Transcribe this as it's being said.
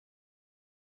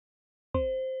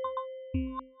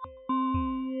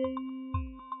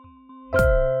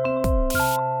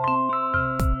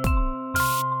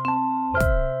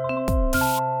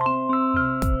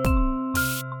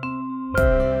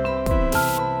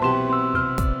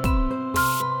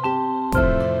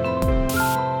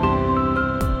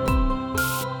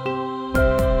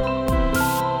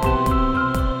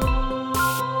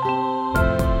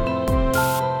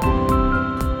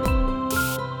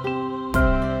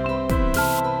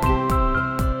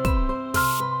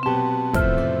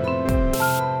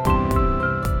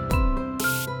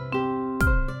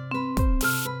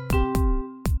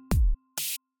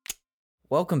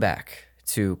Welcome back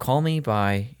to Call Me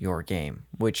By Your Game,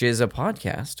 which is a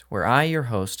podcast where I, your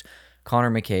host,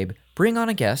 Connor McCabe, bring on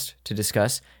a guest to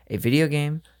discuss a video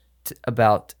game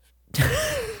about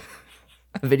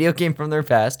a video game from their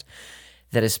past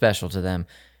that is special to them,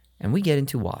 and we get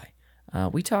into why.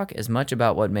 We talk as much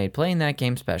about what made playing that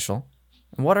game special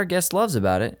and what our guest loves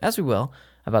about it, as we will,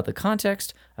 about the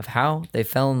context of how they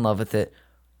fell in love with it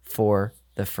for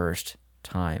the first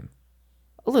time.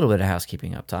 A little bit of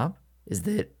housekeeping up top is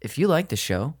that if you like the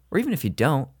show, or even if you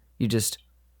don't, you just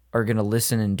are going to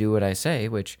listen and do what I say,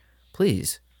 which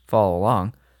please follow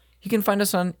along, you can find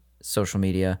us on social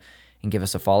media and give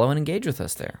us a follow and engage with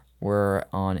us there. We're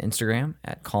on Instagram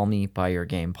at Call Me By Your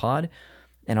Game Pod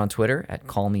and on Twitter at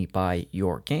Call Me By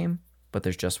Your Game, but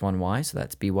there's just one Y, so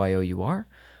that's BYOUR.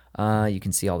 You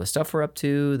can see all the stuff we're up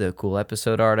to, the cool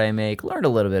episode art I make, learn a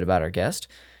little bit about our guest,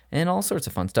 and all sorts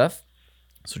of fun stuff.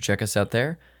 So check us out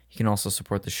there. You can also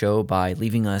support the show by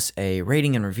leaving us a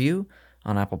rating and review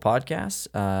on Apple Podcasts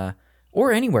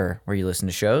or anywhere where you listen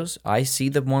to shows. I see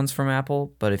the ones from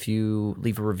Apple, but if you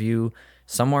leave a review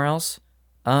somewhere else,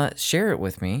 share it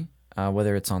with me,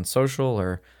 whether it's on social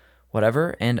or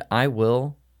whatever, and I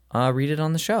will read it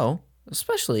on the show,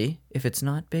 especially if it's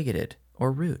not bigoted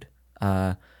or rude.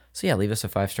 So yeah, leave us a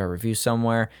 5-star review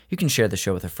somewhere. You can share the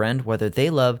show with a friend, whether they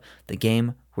love the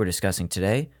game we're discussing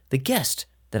today, the guest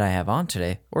that I have on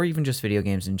today, or even just video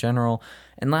games in general.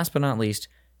 And last but not least,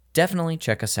 definitely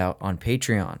check us out on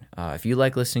Patreon. If you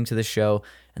like listening to this show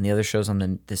and the other shows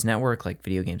on this network, like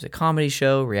Video Games, a Comedy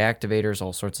Show, Reactivators,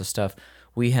 all sorts of stuff,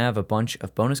 we have a bunch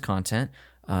of bonus content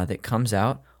that comes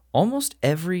out almost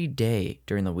every day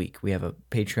during the week. We have a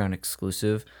Patreon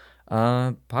exclusive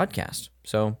podcast.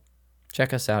 So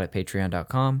check us out at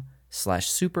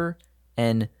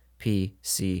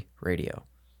patreon.com/supernpcradio.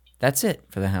 That's it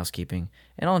for the housekeeping,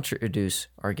 and I'll introduce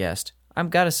our guest.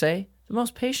 I've got to say, the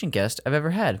most patient guest I've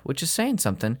ever had, which is saying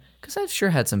something, because I've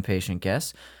sure had some patient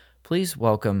guests. Please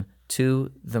welcome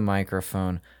to the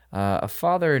microphone a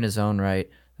father in his own right,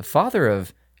 the father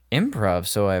of improv,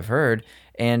 so I've heard,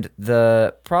 and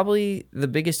probably the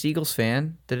biggest Eagles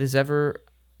fan that has ever,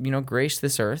 graced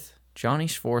this earth, Johnny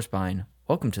Schwarzbein.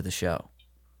 Welcome to the show.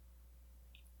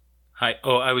 Hi.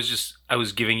 Oh, I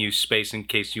was giving you space in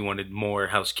case you wanted more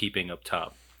housekeeping up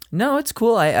top. No, it's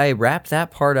cool. I wrapped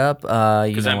that part up.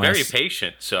 Because I'm very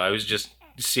patient, so I was just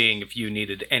seeing if you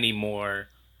needed any more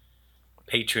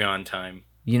Patreon time.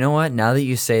 You know what? Now that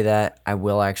you say that, I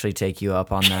will actually take you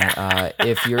up on that.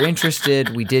 If you're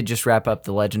interested, we did just wrap up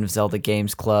the Legend of Zelda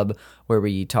Games Club, where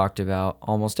we talked about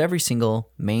almost every single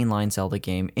mainline Zelda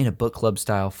game in a book club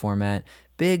style format.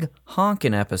 Big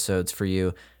honkin' episodes for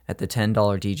you at the $10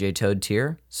 DJ Toad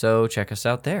tier. So check us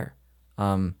out there.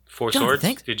 Four Swords?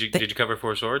 Did you cover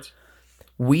Four Swords?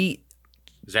 Is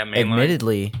that mainline?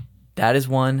 Admittedly, that is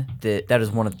one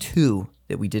of two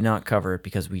that we did not cover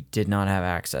because we did not have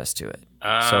access to it.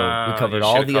 So we covered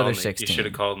all the other 16. You should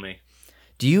have called me.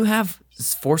 Do you have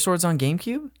Four Swords on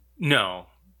GameCube? No.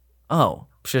 Oh,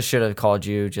 should have called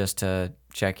you just to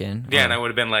check in. Yeah, and I would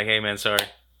have been like, hey man, sorry.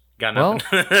 Got nothing.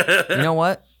 Well, you know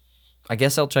what? I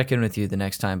guess I'll check in with you the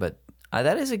next time, but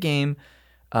that is a game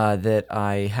that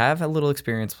I have a little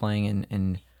experience playing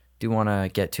and do want to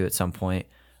get to at some point.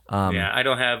 Yeah, I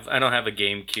don't have a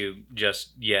GameCube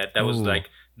just yet. That was like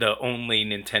the only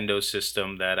Nintendo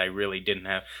system that I really didn't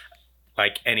have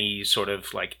like any sort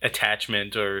of like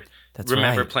attachment or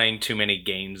remember playing too many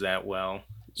games that well.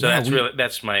 So yeah,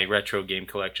 that's my retro game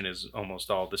collection is almost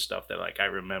all the stuff that like I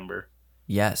remember.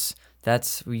 Yes.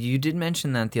 You did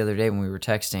mention that the other day when we were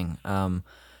texting,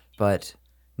 but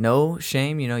no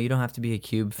shame, you don't have to be a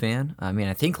Cube fan. I mean,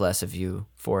 I think less of you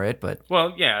for it, but...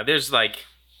 Well, yeah, there's like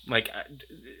the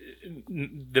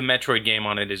Metroid game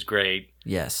on it is great.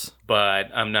 Yes. But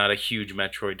I'm not a huge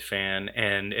Metroid fan,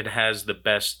 and it has the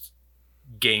best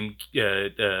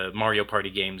Mario Party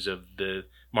games of the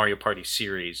Mario Party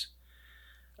series.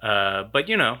 But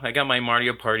I got my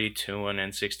Mario Party 2 on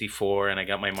N64, and I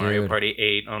got my Mario Party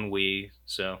 8 on Wii.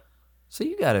 So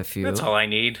you got a few. That's all I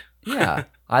need. Yeah,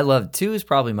 I love 2 is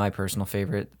probably my personal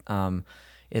favorite.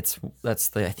 That's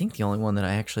I think the only one that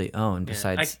I actually own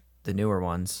besides the newer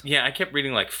ones. Yeah, I kept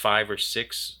reading like 5 or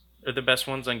 6 are the best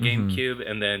ones on GameCube,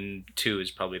 and then 2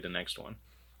 is probably the next one.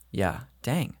 Yeah,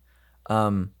 dang.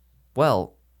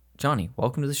 Well, Johnny,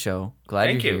 welcome to the show.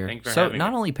 Glad you're here. Thank you for having me.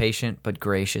 Not only patient, but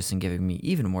gracious in giving me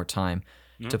even more time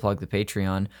to plug the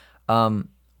Patreon.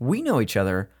 We know each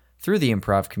other through the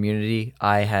improv community.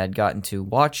 I had gotten to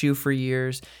watch you for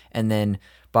years, and then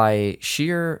by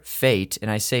sheer fate,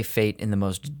 and I say fate in the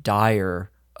most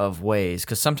dire of ways,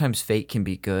 because sometimes fate can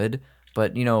be good,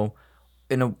 but,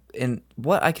 in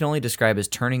what I can only describe as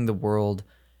turning the world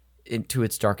into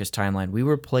its darkest timeline. We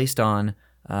were placed on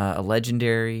a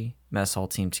legendary mess hall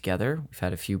team together. We've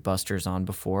had a few busters on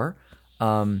before,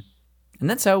 and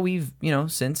that's how we've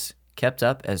since kept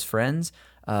up as friends.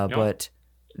 But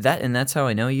that's how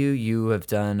I know you. You have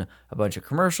done a bunch of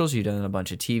commercials. You've done a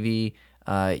bunch of TV.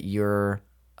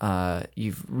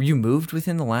 You moved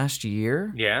within the last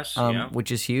year. Yes,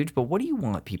 which is huge. But what do you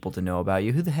want people to know about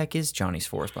you? Who the heck is Johnny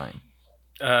Svorsbein?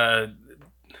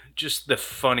 Just the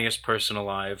funniest person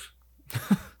alive.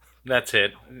 That's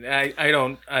it. I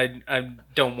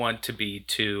don't want to be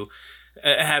too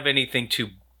have anything too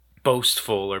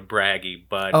boastful or braggy,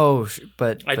 but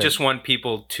I just want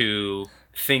people to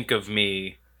think of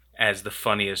me as the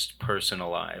funniest person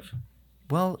alive.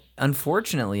 Well,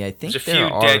 unfortunately, I think there's a few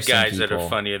dead guys that are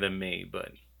funnier than me,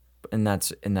 but and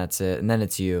that's it, and then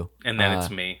it's you, and then it's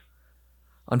me.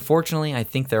 Unfortunately, I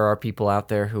think there are people out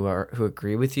there who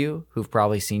agree with you, who've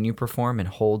probably seen you perform and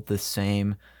hold the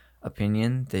same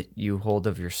opinion that you hold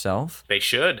of yourself. They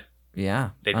should.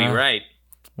 Yeah, they'd be right.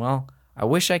 Well, I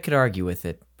wish I could argue with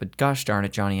it, but gosh darn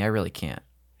it, Johnny, I really can't.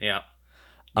 Yeah.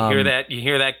 You hear that? You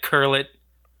hear that, Curlet?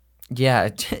 Yeah.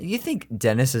 You think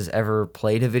Dennis has ever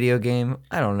played a video game?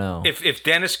 I don't know. If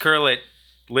Dennis Curlet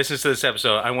listens to this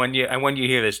episode, I want you to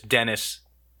hear this. Dennis,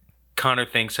 Connor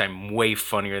thinks I'm way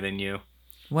funnier than you.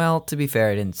 Well, to be fair,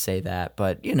 I didn't say that,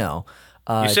 but you said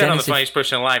Dennis, I'm the funniest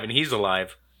person alive, and he's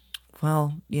alive.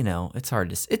 Well,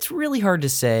 it's really hard to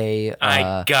say.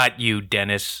 I got you,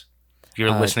 Dennis. If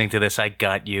you're listening to this, I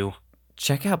got you.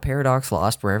 Check out Paradox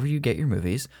Lost wherever you get your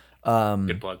movies.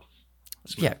 Good plug.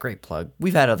 Yeah, great plug.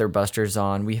 We've had other busters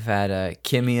on. We've had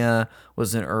Kimia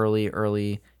was an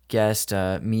early guest.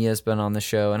 Mia's been on the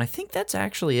show, and I think that's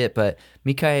actually it. But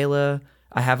Michaela,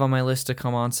 I have on my list to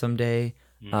come on someday.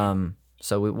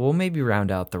 So we'll maybe round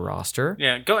out the roster.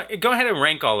 Yeah, go ahead and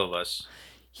rank all of us.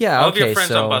 Yeah, all of your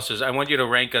friends on Busters. I want you to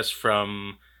rank us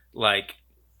from like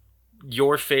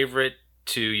your favorite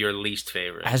to your least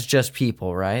favorite. As just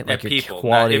people, right? Like your people.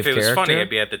 Quality of character. If it was funny, I'd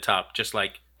be at the top, just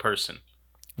like person.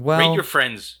 Well, rate your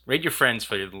friends. Rate your friends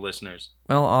for the listeners.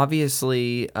 Well,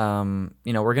 obviously, we're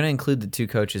going to include the two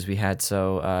coaches we had.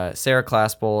 So Sarah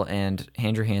Claspel and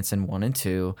Andrew Hansen 1 and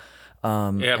 2.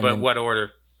 But what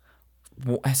order?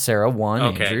 Sarah 1,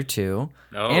 okay. Andrew 2.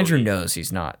 Oh, Andrew knows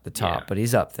he's not the top, but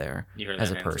he's up there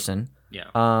as a person. Yeah.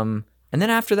 And then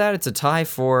after that, it's a tie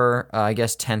for, I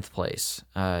guess, 10th place.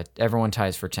 Everyone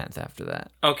ties for 10th after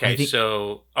that. Okay,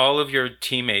 so all of your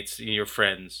teammates, your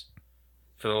friends,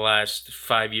 for the last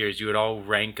 5 years, you would all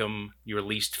rank them your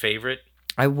least favorite?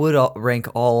 I would rank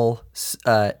all.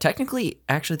 Technically,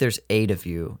 actually, there's 8 of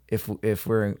you. If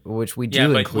we're which we do.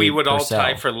 Yeah, but we would all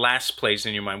tie for last place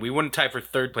in your mind. We wouldn't tie for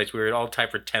 3rd place. We would all tie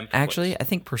for 10th. Actually, I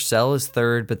think Purcell is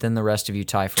 3rd, but then the rest of you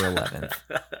tie for 11th.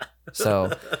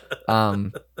 So,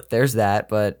 there's that.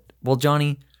 But well,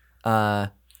 Johnny, thank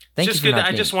you for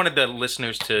I just wanted the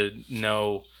listeners to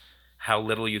know how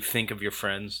little you think of your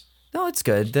friends. No, it's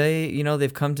good.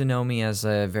 They've come to know me as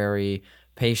a very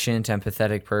patient,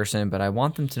 empathetic person, but I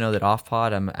want them to know that off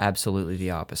pod, I'm absolutely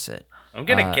the opposite. I'm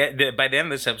gonna get by the end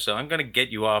of this episode, I'm gonna get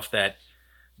you off that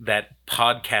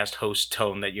podcast host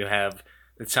tone that you have.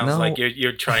 It sounds like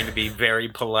you're trying to be very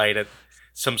polite at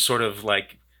some sort of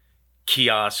like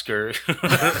kiosk or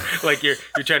like you're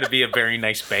trying to be a very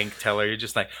nice bank teller. You're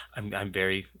just like I'm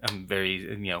very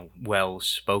well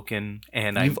spoken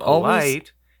and I'm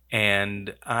polite.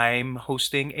 And I'm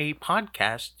hosting a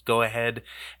podcast. Go ahead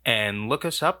and look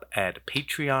us up at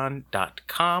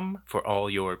patreon.com for all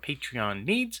your Patreon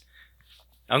needs.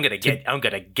 I'm gonna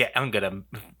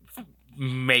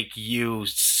make you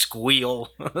squeal.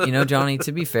 Johnny,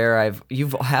 to be fair,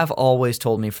 you have always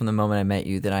told me from the moment I met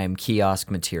you that I am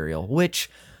kiosk material, which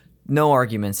no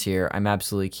arguments here. I'm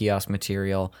absolutely kiosk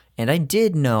material. And I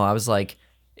did know, I was like,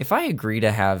 if I agree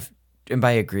to have, and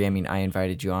by agree, I mean I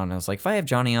invited you on. I was like, if I have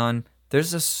Johnny on,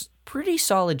 there's a pretty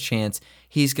solid chance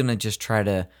he's going to just try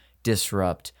to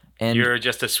disrupt. And you're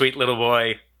just a sweet little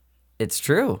boy. It's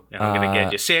true. And I'm going to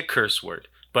get you. Say a curse word,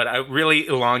 but I really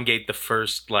elongate the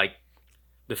first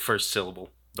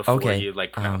syllable before you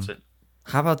pronounce it.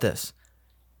 How about this?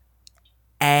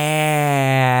 Ass.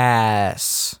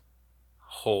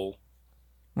 Hole.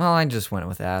 Well, I just went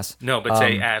with ass. No, but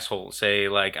say asshole. Say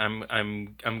I'm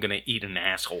going to eat an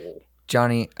asshole.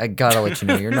 Johnny, I gotta let you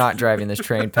know, you're not driving this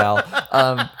train, pal.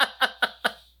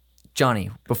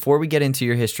 Johnny, before we get into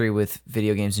your history with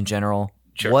video games in general,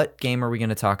 sure. What game are we going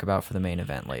to talk about for the main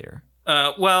event later?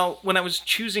 Well, when I was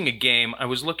choosing a game, I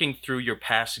was looking through your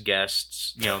past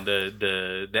guests,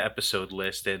 the episode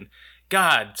list, and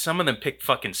God, some of them picked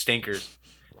fucking stinkers.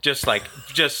 just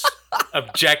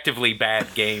objectively bad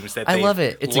games that I they love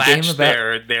it. It's a game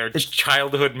about their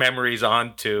childhood memories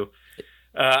onto.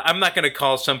 I'm not going to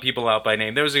call some people out by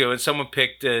name. There was a good one. Someone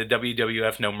picked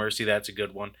WWF No Mercy. That's a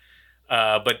good one.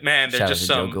 But man, they're just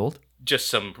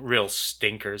some real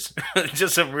stinkers.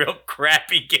 Just some real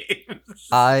crappy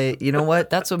games. You know what?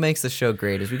 That's what makes the show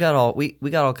great. Is we got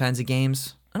all kinds of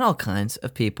games and all kinds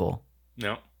of people.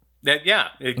 No. Great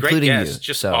Including guess. You,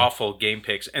 just awful game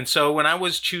picks. And so when I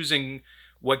was choosing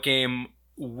what game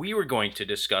we were going to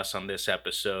discuss on this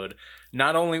episode,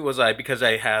 not only was I, because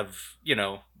I have,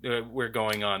 we're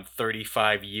going on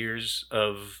 35 years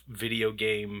of video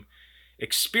game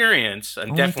experience.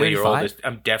 I'm definitely 35? Your oldest.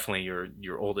 I'm definitely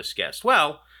your oldest guest.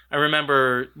 Well, I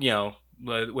remember,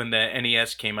 when the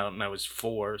NES came out and I was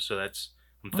 4, so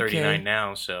I'm 39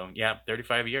 now. So yeah,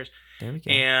 35 years. There we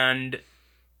go. And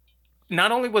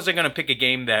not only was I going to pick a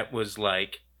game that was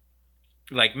like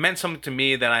meant something to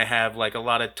me, that I have like a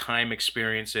lot of time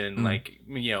experience and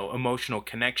emotional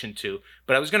connection to,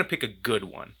 but I was going to pick a good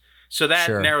one. So that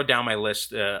narrowed down my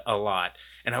list a lot.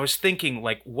 And I was thinking,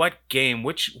 like, what game,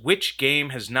 which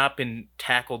game has not been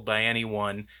tackled by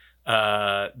anyone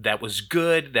that was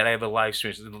good, that I have a live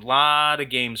experience? A lot of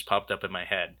games popped up in my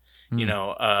head.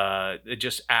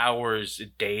 Just hours,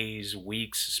 days,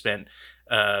 weeks spent.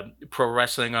 Pro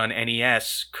wrestling on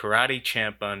NES, Karate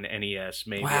Champ on NES.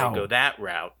 Maybe I go that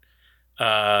route.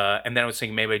 And then I was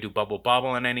thinking maybe I do Bubble Bobble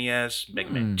on NES, Mega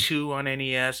Man 2 on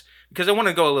NES, because I want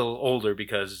to go a little older,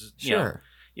 because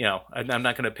I'm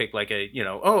not going to pick like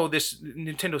this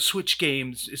Nintendo Switch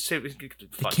game.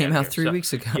 It came out 3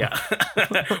 weeks ago. Yeah.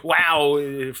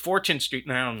 Wow. Fortune Street.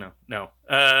 No.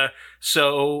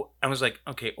 So I was like,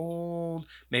 okay, old.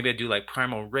 Maybe I do like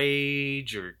Primal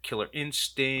Rage or Killer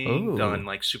Instinct on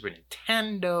like Super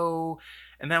Nintendo.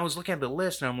 And then I was looking at the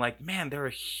list and I'm like, man,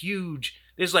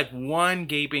 there's like one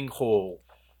gaping hole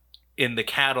in the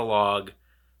catalog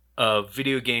of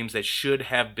video games that should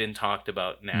have been talked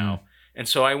about now. And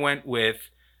so I went with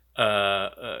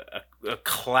a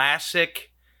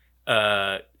classic,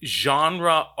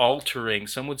 genre-altering,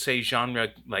 some would say genre,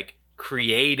 like,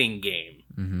 creating game.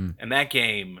 Mm-hmm. And that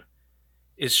game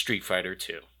is Street Fighter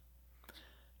 2.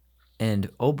 And,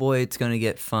 oh boy, it's going to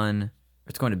get fun.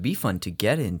 It's going to be fun to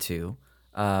get into,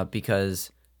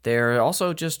 because they're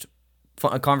also just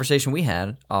a conversation we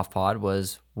had off pod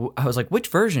was, I was like, which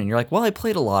version? You're like, well, I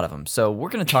played a lot of them. So we're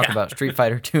going to talk about Street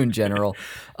Fighter 2 in general.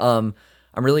 I'm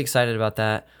really excited about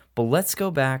that. But let's go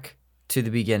back to the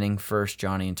beginning first,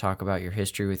 Johnny, and talk about your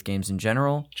history with games in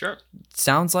general. Sure.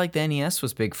 Sounds like the NES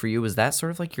was big for you. Was that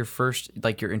sort of like your first,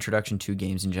 like your introduction to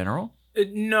games in general?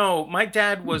 No, my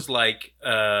dad was like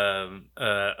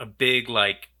a big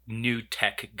like new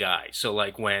tech guy. So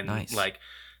like when like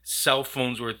cell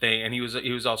phones were a thing, and he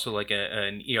was also like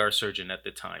an ER surgeon at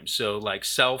the time. So like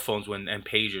cell phones and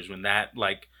pagers, when that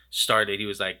like started, he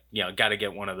was like, got to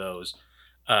get one of those.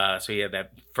 So he had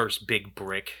that first big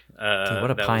brick. Dude,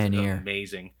 what a pioneer! Was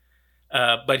amazing.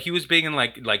 But he was big in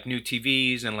like new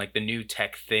TVs and like the new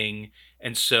tech thing.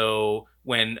 And so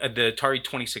when the Atari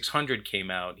 2600 came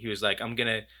out, he was like, I'm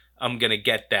gonna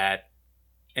get that.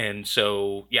 And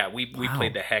so we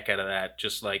played the heck out of that.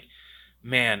 Just like,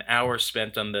 man, hours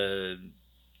spent on the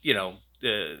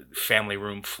family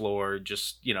room floor,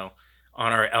 just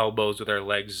on our elbows with our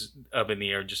legs up in the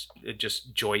air,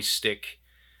 just joystick,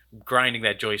 grinding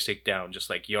that joystick down, just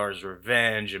like Yar's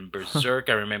Revenge and Berserk.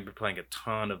 I remember playing a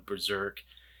ton of Berserk,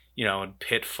 and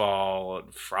Pitfall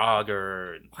and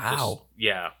Frogger. And wow.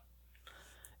 Yeah.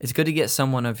 It's good to get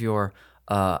someone of your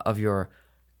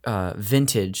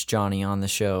vintage, Johnny, on the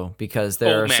show, because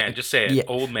they're old man. Just say it,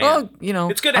 old man. Oh,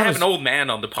 it's good to have an old man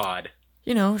on the pod.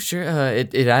 Sure.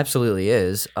 It absolutely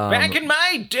is. Back in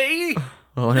my day,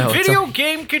 the video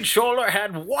game controller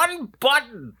had one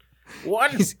button.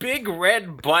 Big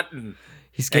red button.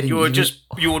 And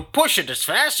you would push it as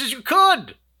fast as you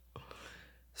could.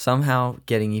 Somehow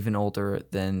getting even older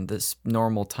than this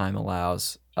normal time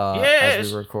allows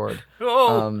as we record.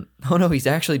 Oh no, he's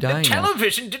actually dying. The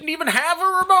television didn't even have a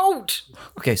remote.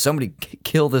 Okay, somebody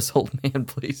kill this old man,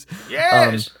 please.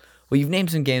 Yes. Well, you've named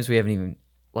some games we haven't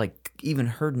even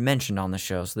heard mentioned on the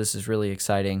show, so this is really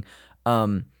exciting.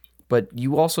 But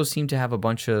you also seem to have a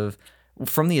bunch of,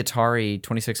 from the Atari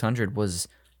 2600 was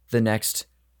the next,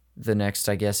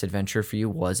 I guess, adventure for you.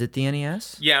 Was it the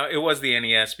NES? Yeah, it was the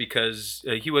NES, because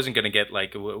he wasn't going to get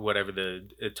like whatever the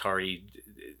Atari,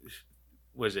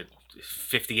 was it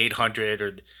 5800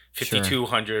 or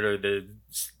 5200 or the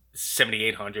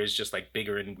 7800 is just like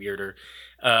bigger and weirder.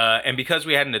 And because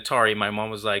we had an Atari, my mom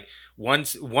was like,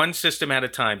 one system at a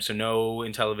time. So no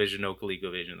Intellivision, no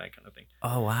ColecoVision, that kind of thing.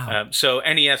 Oh wow. So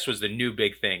NES was the new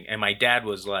big thing, and my dad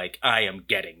was like, "I am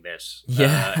getting this."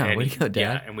 Yeah, way to go, Dad.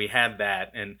 Yeah, and we had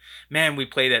that, and man, we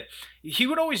played it. He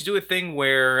would always do a thing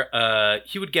where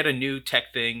he would get a new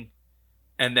tech thing,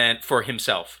 and then for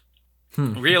himself,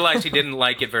 realize he didn't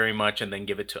like it very much, and then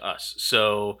give it to us.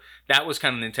 So that was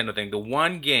kind of the Nintendo thing. The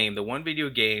one video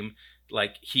game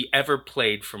like he ever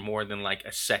played for more than like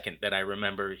a second that I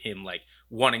remember him like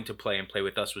wanting to play and play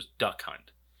with us was Duck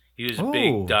Hunt. He was a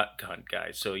big Duck Hunt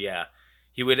guy. So yeah,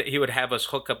 he would have us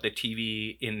hook up the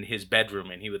TV in his bedroom,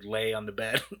 and he would lay on the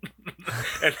bed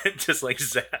and then just like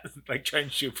like try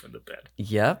and shoot from the bed.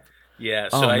 Yep. Yeah.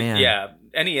 So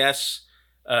NES,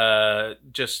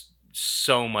 just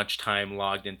so much time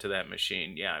logged into that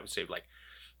machine. Yeah, I would say like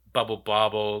Bubble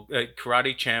Bobble,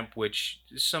 Karate Champ, which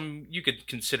you could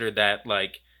consider that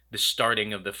like the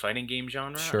starting of the fighting game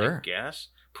genre. Sure. I guess.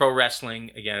 Pro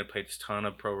wrestling, again, I played a ton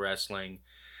of pro wrestling.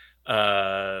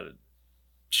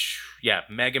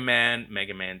 Mega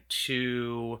Man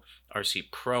 2,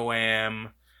 RC Pro-Am,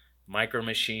 Micro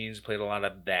Machines, played a lot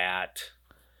of that.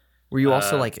 Were you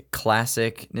also like a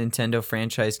classic Nintendo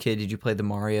franchise kid? Did you play the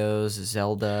Marios,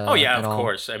 Zelda? Oh yeah, of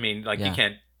course. I mean, like you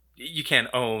can't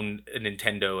own a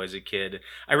Nintendo as a kid.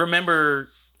 I remember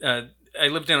I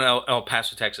lived in El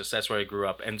Paso, Texas. That's where I grew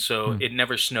up, and so it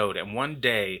never snowed. And one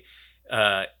day,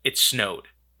 it snowed.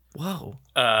 Whoa!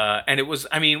 And it was.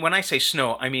 I mean, when I say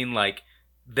snow, I mean like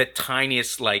the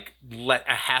tiniest, like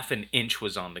a half an inch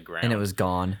was on the ground, and it was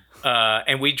gone.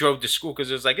 And we drove to school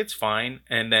because it was like, it's fine.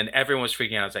 And then everyone was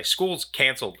freaking out. It's like, school's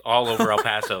canceled all over El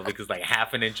Paso because like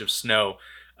half an inch of snow.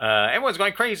 Everyone's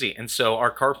going crazy. And so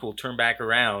our carpool turned back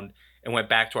around and went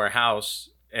back to our house.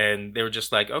 And they were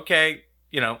just like, okay,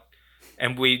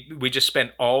 and we just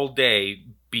spent all day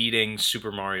beating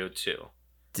Super Mario 2.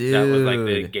 Dude. That was like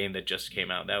the game that just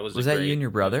came out. That was that you and your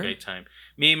brother? Great time.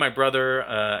 Me, my brother,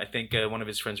 I think one of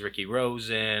his friends, Ricky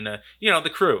Rosen, the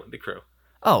crew.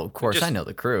 Oh, of course, I know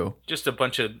the crew. Just a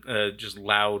bunch of just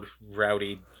loud,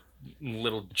 rowdy,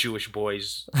 little Jewish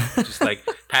boys, just like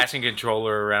passing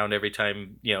controller around every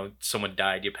time someone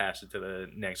died. You pass it to the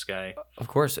next guy. Of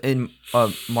course. In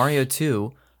Mario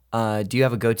 2, do you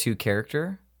have a go-to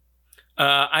character?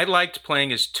 I liked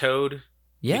playing as Toad.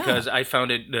 Yeah. Because I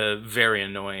found it very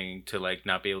annoying to like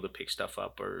not be able to pick stuff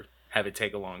up or have it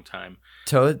take a long time.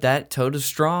 Toad is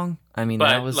strong. I mean,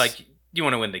 that was like you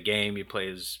want to win the game, you play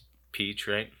as Peach,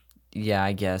 right? Yeah,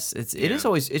 I guess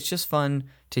it's just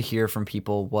fun to hear from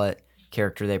people what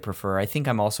character they prefer. I think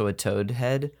I'm also a Toad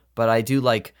head, but I do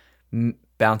like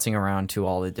bouncing around to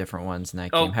all the different ones in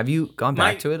that game. Have you gone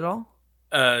back to it at all?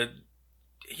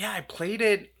 Yeah, I played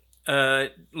it.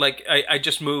 I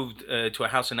just moved to a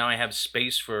house, and now I have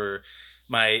space for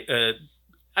my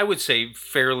I would say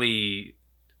fairly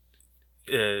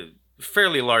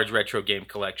large retro game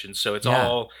collection. So it's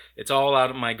all out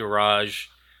of my garage.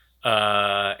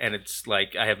 And it's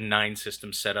like I have 9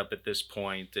 systems set up at this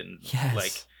point, and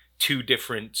like 2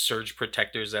 different surge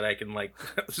protectors that I can like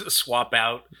swap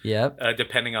out. Yep.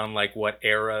 Depending on like what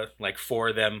era, like 4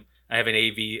 of them. I have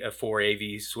a 4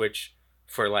 AV switch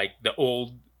for like the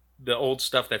old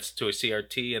stuff that's to a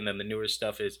CRT, and then the newer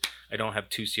stuff is I don't have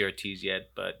 2 CRTs yet,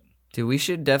 but dude, we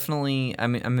should definitely.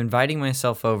 I'm inviting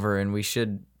myself over, and we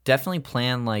should definitely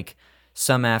plan like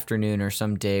some afternoon or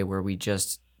some day where we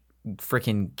just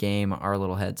freaking game our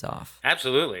little heads off.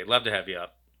 Absolutely, love to have you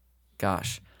up.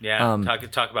 Gosh, yeah,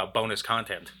 talk about bonus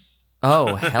content.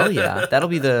 Oh hell yeah, that'll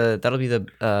be the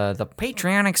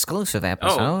Patreon exclusive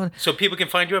episode. Oh, so people can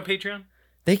find you on Patreon?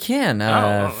 They can.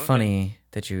 Okay. Funny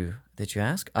that you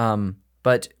ask.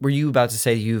 But were you about to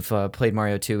say you've played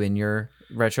Mario 2 in your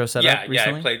retro setup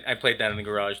recently? Yeah, I played that in the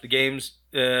garage. The games,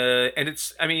 and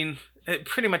it's, I mean,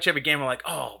 pretty much every game I'm like,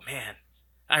 oh man,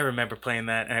 I remember playing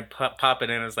that, and I pop it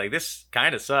in, and it's like, this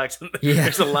kind of sucks. Yeah.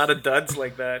 There's a lot of duds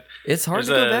like that. It's hard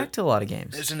to go back to a lot of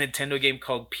games. There's a Nintendo game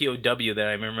called POW that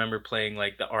I remember playing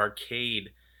like the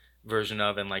arcade version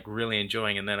of and like really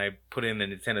enjoying, and then I put in the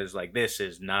Nintendo. It's like, this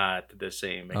is not the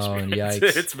same experience. Oh,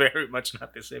 yikes. It's very much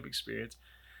not the same experience.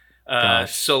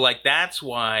 So like that's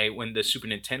why when the Super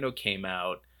Nintendo came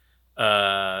out,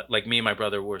 like me and my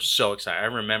brother were so excited. I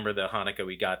remember the Hanukkah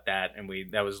we got that, and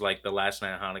that was like the last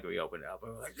night of Hanukkah we opened it up. We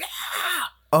were like, yeah!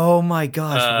 Oh my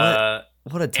gosh,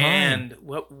 what a time! And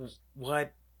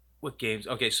what games?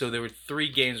 Okay, so there were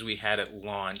 3 games we had at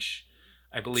launch.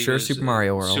 I believe Super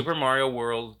Mario World. Super Mario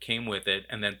World came with it,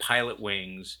 and then Pilot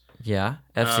Wings. Yeah,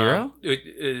 F-Zero?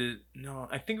 No,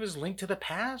 I think it was Link to the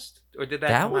Past, or did that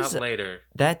come out later?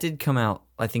 That did come out,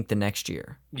 I think, the next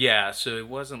year. Yeah, so it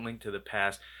wasn't Link to the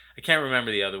Past. I can't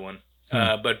remember the other one.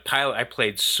 But I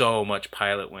played so much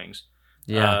Pilot Wings.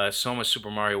 Yeah. So much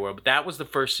Super Mario World. But that was the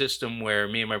first system where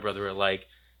me and my brother were like,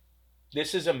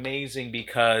 this is amazing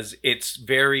because it's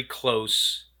very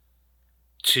close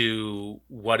to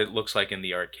what it looks like in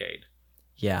the arcade.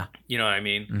 Yeah. You know what I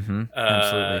mean? Mm-hmm.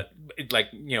 Absolutely. Like,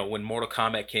 when Mortal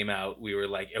Kombat came out, we were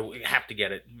like, we have to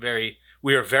get it.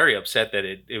 We were very upset that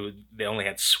they only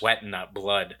had sweat and not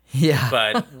blood. Yeah.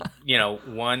 But,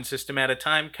 one system at a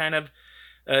time kind of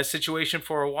situation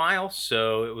for a while.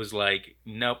 So it was like,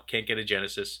 nope, can't get a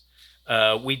Genesis.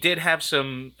 We did have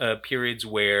some periods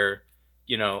where,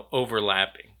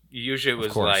 overlapping. Usually it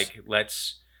was like,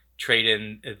 let's trade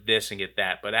in this and get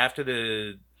that. But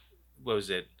after what was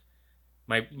it?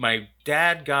 My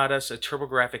dad got us a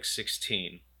TurboGrafx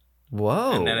 16.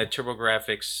 Whoa. And then a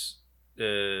TurboGrafx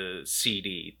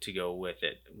CD to go with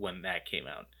it when that came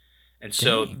out. And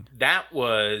so that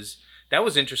was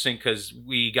interesting because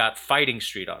we got Fighting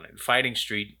Street on it. Fighting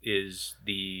Street is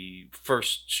the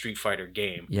first Street Fighter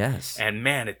game. Yes. And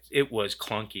man, it was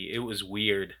clunky. It was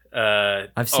weird.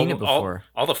 I've seen it before.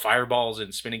 All the fireballs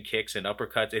and spinning kicks and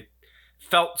uppercuts, it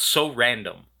felt so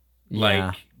random. Yeah.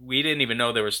 Like, we didn't even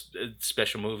know there was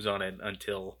special moves on it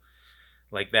until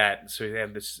like that. So we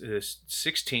had this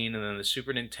 16 and then the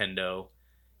Super Nintendo.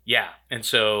 Yeah. And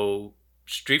so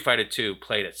Street Fighter 2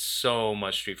 played it so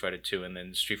much, Street Fighter 2, and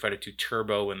then Street Fighter 2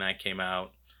 Turbo when that came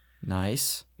out.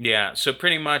 Nice. Yeah. So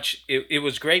pretty much it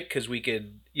was great because we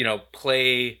could,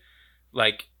 play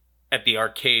like at the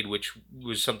arcade, which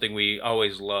was something we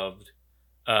always loved.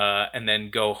 And then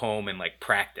go home and like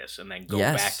practice and then go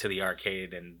back to the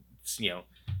arcade and,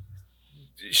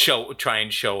 try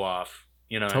and show off,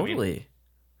 what I mean?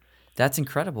 That's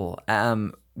incredible.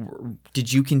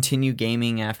 Did you continue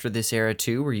gaming after this era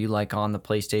too? Were you like on the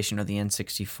PlayStation or the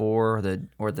N64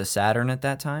 or the Saturn at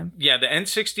that time? Yeah, the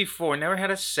N64. Never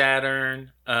had a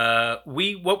Saturn.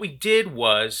 What we did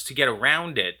was, to get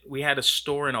around it, we had a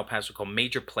store in El Paso called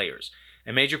Major Players.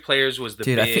 And Major Players was the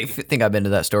big... I think I've been to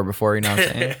that store before, you know what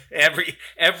I'm saying?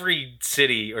 Every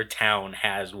city or town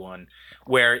has one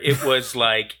where it was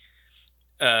like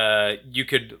you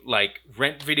could like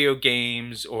rent video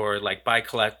games or like buy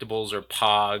collectibles or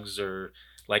Pogs or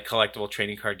like collectible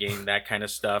trading card game, that kind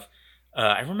of stuff.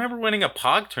 I remember winning a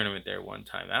Pog tournament there one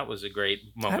time. That was a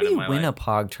great moment in my life. How do you win a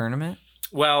Pog tournament?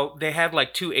 Well, they had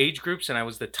like 2 age groups and I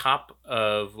was the top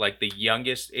of like the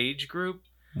youngest age group.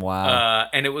 Wow.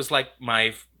 And it was like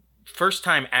my first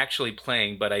time actually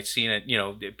playing, but I'd seen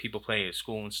it, people playing at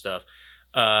school and stuff.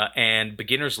 And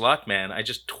beginner's luck, man. I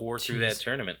just tore through that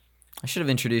tournament. I should have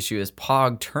introduced you as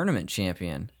Pog Tournament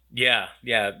Champion. Yeah.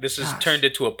 This has turned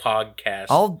into a podcast.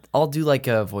 I'll do like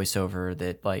a voiceover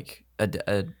that like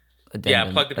addendum. Yeah,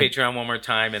 plug the Patreon one more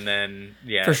time and then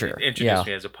for sure. Introduce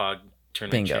me as a Pog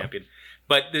Tournament Champion.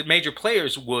 But the Major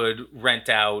Players would rent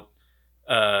out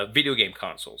video game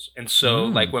consoles. And so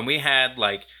like when we had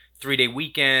like 3-day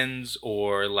weekends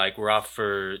or like we're off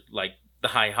for like the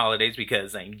high holidays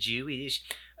because I'm Jewish,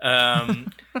 like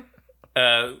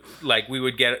we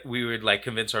would like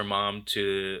convince our mom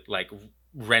to like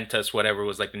rent us whatever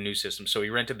was like the new system. So we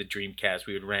rented the Dreamcast.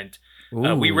 We would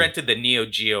we rented the Neo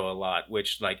Geo a lot,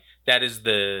 which like that is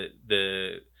the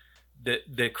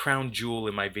crown jewel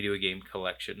in my video game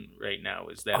collection right now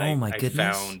is that I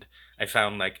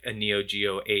found like a Neo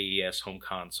Geo AES home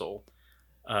console.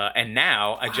 And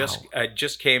now I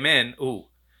just came in. Ooh,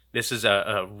 this is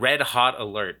a red hot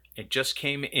alert. It just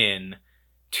came in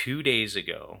 2 days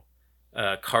ago.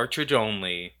 Cartridge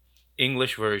only,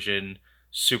 English version,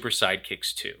 Super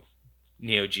Sidekicks 2.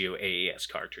 Neo Geo AES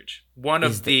cartridge.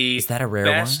 Is that a rare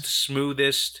best,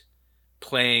 smoothest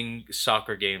playing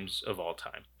soccer games of all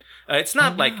time. It's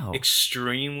not like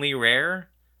extremely rare.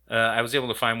 I was able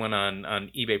to find one on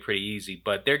eBay pretty easy,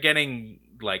 but they're getting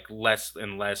like less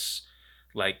and less.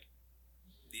 Like,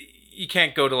 you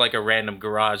can't go to like a random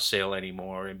garage sale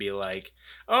anymore and be like,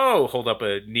 oh, hold up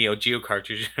a Neo Geo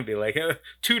cartridge and be like,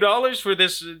 $2 for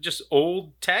this just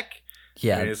old tech.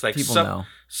 Yeah, and it's like people know.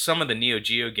 Some of the Neo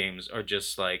Geo games are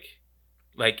just like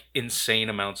insane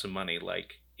amounts of money.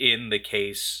 Like in the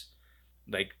case,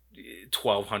 like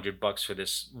 $1,200 for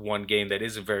this one game that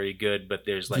isn't very good, but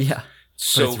there's like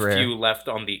so few left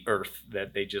on the earth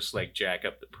that they just like jack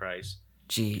up the price.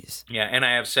 Jeez. Yeah, and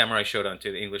I have Samurai Shodown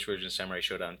 2, the English version of Samurai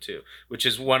Shodown 2, which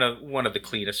is one of the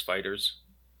cleanest fighters.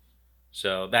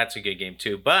 So that's a good game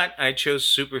too. But I chose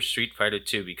Super Street Fighter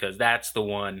 2 because that's the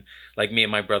one, like me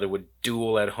and my brother would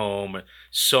duel at home.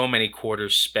 So many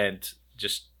quarters spent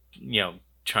just,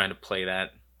 trying to play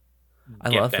that. I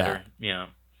love better. That. Yeah.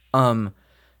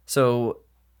 So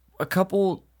I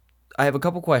have a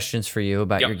couple questions for you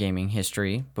about your gaming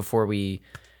history before we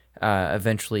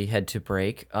eventually head to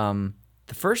break. The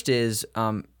first is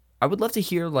I would love to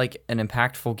hear like an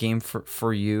impactful game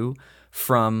for you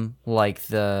from like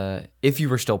if you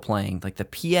were still playing, like the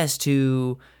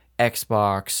PS2,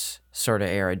 Xbox sort of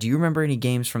era. Do you remember any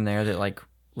games from there that like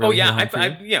really hit home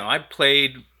for you? I've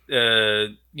played.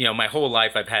 My whole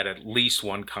life I've had at least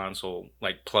one console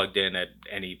like plugged in at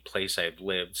any place I've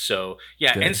lived. So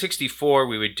yeah, Good. N64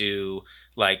 we would do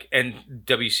like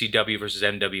WCW versus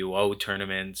NWO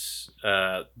tournaments.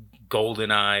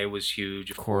 GoldenEye was huge,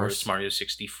 of course. Mario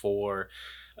 64.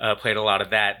 Played a lot of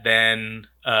that. Then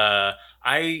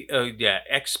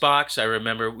Xbox. I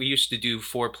remember we used to do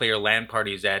 4-player LAN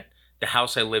parties at the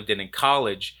house I lived in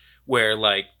college, where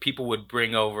like people would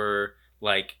bring over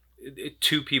like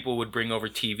 2 people would bring over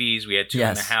TVs. We had 2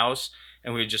 in the house,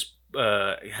 and we would just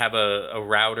have a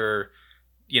router.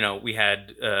 We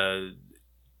had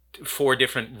 4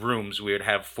 different rooms. We would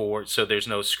have 4, so there's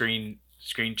no screen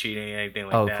cheating, anything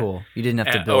like that. Oh, cool! You didn't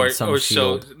have to build some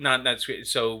shield. So not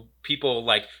so people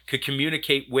like could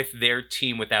communicate with their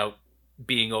team without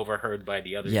being overheard by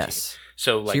the other team.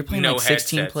 So like, so you're playing like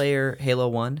 16-player Halo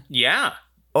 1? Yeah.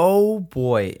 Oh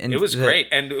boy! And it was great.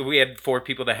 And we had 4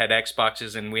 people that had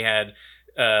Xboxes, and we had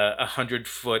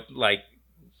 100-foot like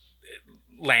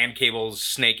LAN cables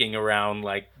snaking around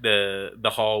like the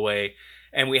hallway,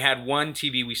 and we had one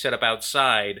TV we set up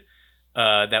outside.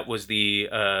 That was the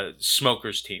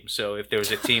smokers team. So if there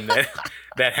was a team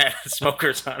that had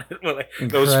smokers on it, well, like,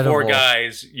 those 4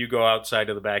 guys, you go outside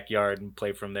to the backyard and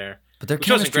play from there. But their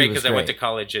which wasn't great because I went to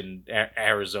college in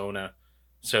Arizona,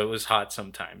 so it was hot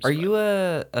sometimes. Are you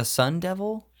a Sun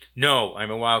Devil? No, I'm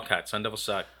a Wildcat. Sun Devil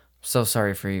suck. So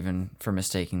sorry for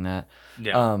mistaking that.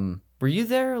 Yeah. Were you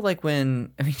there like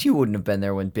when? I mean, you wouldn't have been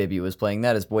there when Bibby was playing.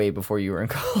 That is way before you were in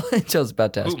college. I was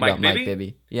about to ask about Mike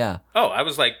Bibby. Yeah. Oh, I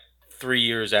was like 3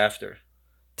 years after.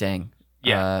 Dang.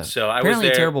 Yeah. So I was apparently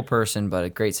there. A terrible person, but a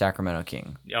great Sacramento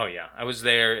King. Oh yeah, I was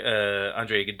there.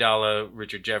 Andre Iguodala,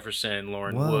 Richard Jefferson,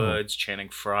 Lauren Woods, Channing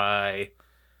Frye,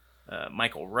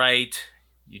 Michael Wright,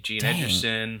 Eugene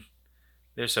Edgerson.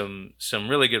 There's some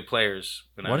really good players.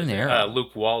 What an era!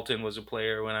 Luke Walton was a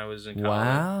player when I was in college.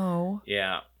 Wow.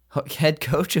 Yeah. Head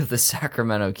coach of the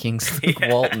Sacramento Kings, Luke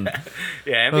Walton.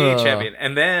 Yeah, NBA champion.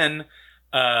 And then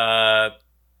I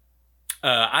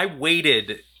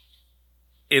waited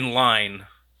in line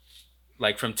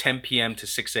like from 10 p.m. to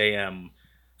 6 a.m.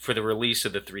 for the release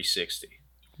of the 360.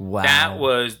 Wow.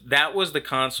 That was the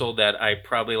console that I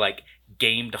probably like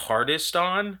gamed hardest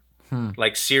on.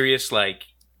 Like serious, like,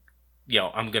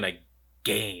 I'm going to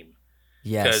game.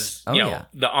 Yes. Because,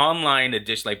 the online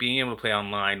edition, like being able to play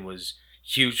online was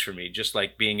huge for me. Just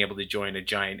like being able to join a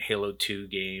giant Halo 2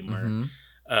 game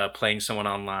or playing someone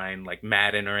online like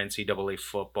Madden or NCAA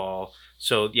football.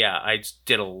 So yeah, I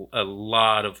did a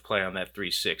lot of play on that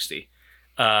 360.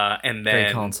 And then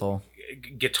great console.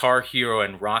 Guitar Hero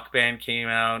and Rock Band came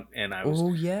out, and I was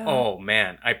oh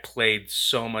man, I played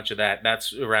so much of that.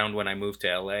 That's around when I moved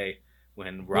to LA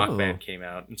when Rock Band came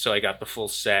out, and so I got the full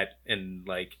set. And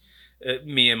like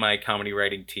me and my comedy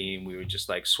writing team, we would just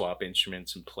like swap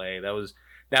instruments and play.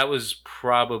 That was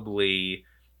probably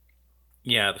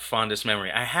the fondest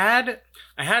memory. I had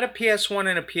a PS1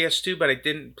 and a PS2, but I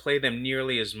didn't play them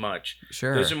nearly as much.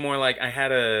 Sure, those are more like I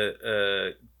had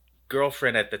a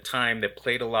girlfriend at the time that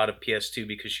played a lot of PS2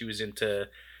 because she was into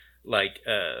like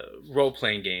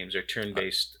role-playing games or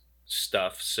turn-based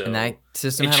stuff. So and that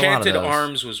system Enchanted had a lot of those.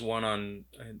 Arms was one on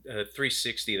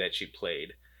 360 that she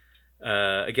played.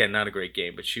 Again, not a great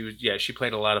game, but she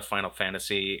played a lot of Final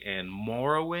Fantasy and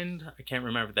Morrowind. I can't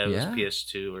remember if that was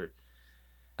PS2 or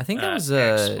I think that was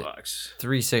Xbox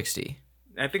 360.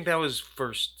 I think that was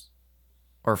first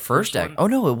Xbox. Oh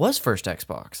no, it was first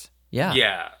Xbox. Yeah.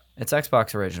 Yeah. It's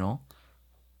Xbox original.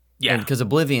 Yeah. Because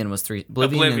Oblivion was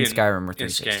Oblivion and Skyrim were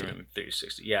 360. Skyrim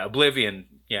 360. Yeah, Oblivion.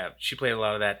 Yeah, she played a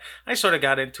lot of that. I sort of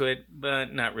got into it,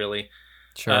 but not really.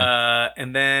 Sure.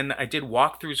 And then I did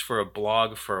walkthroughs for a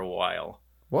blog for a while.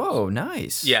 Whoa,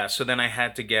 nice. Yeah, so then I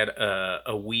had to get a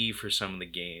Wii for some of the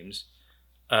games.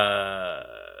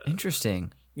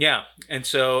 Interesting. Yeah, and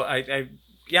so I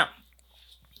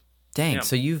Dang. Yeah.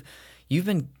 So you've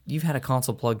had a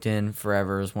console plugged in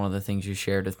forever is one of the things you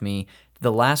shared with me.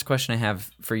 The last question I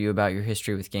have for you about your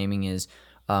history with gaming is,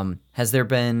 has there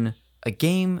been a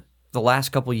game the last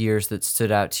couple years that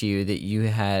stood out to you that you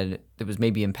had that was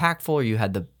maybe impactful or you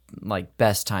had the like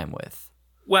best time with?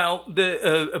 Well,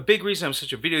 a big reason I'm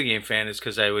such a video game fan is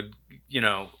because I would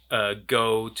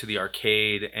go to the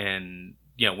arcade and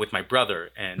with my brother,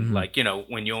 and like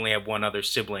when you only have one other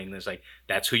sibling, there's like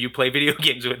that's who you play video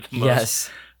games with the most.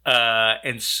 Yes.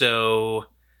 And so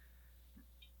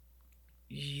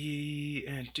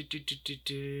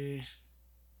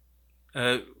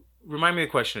Remind me the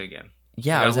question again.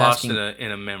 Yeah, I was lost asking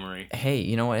in a memory. Hey,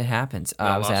 you know what happens?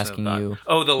 I was asking you.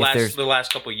 Oh, the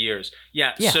last couple of years.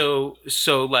 Yeah. So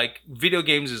like video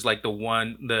games is like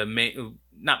the main,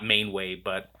 not main way,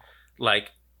 but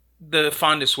like the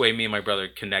fondest way me and my brother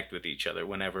connect with each other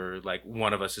whenever like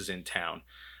one of us is in town.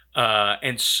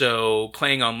 And so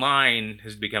playing online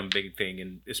has become a big thing,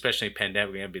 and especially in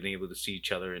pandemic, we haven't been able to see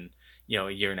each other in a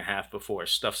year and a half before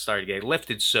stuff started getting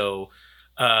lifted. So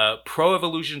Pro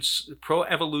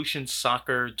Evolution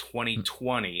Soccer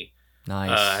 2020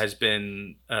 nice. Has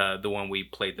been the one we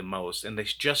played the most, and they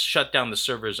just shut down the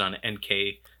servers on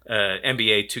NBA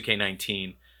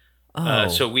 2K19.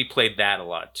 So we played that a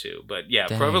lot too. But yeah,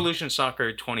 Dang. Pro Evolution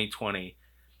Soccer 2020.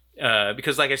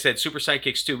 Because like I said, Super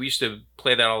Sidekicks 2, we used to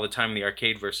play that all the time in the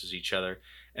arcade versus each other.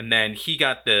 And then he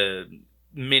got the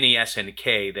mini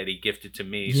SNK that he gifted to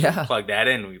me. So we plugged that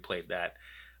in and we played that.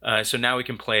 So now we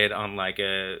can play it on like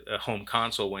a home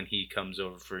console when he comes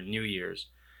over for New Year's.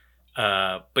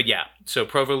 But yeah, so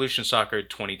Pro Evolution Soccer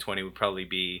 2020 would probably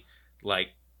be like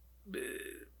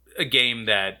a game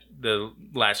that the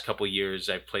last couple of years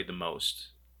I've played the most.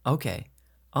 Okay.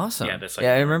 Awesome. Yeah, that's like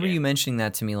I remember you mentioning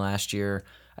that to me last year.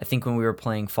 I think when we were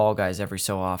playing Fall Guys every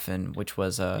so often, which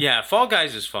was Fall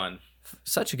Guys is fun.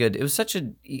 It was such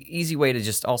an easy way to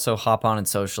just also hop on and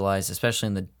socialize, especially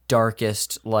in the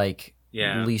darkest,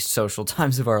 least social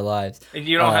times of our lives. And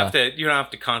you don't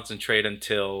have to concentrate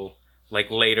until like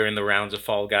later in the rounds of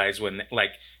Fall Guys when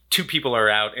like two people are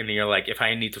out and you're like, if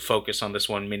I need to focus on this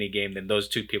one mini game, then those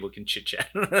two people can chit chat.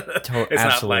 It's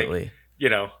absolutely.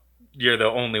 Not like, you're the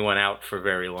only one out for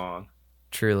very long.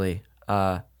 Truly.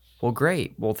 Well,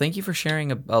 great. Well, thank you for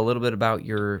sharing a little bit about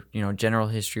your, general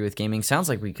history with gaming. Sounds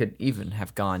like we could even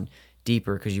have gone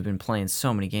deeper because you've been playing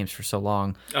so many games for so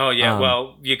long. Oh yeah.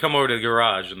 Well, you come over to the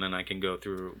garage and then I can go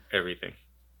through everything.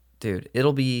 Dude,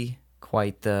 it'll be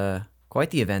quite the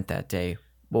event that day.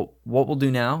 Well, what we'll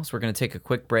do now is we're going to take a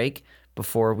quick break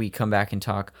before we come back and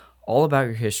talk all about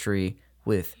your history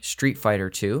with Street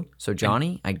Fighter 2. So,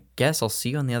 Johnny, I guess I'll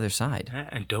see you on the other side.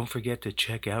 And don't forget to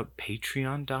check out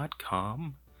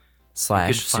patreon.com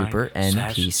 /Super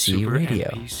NPC Radio.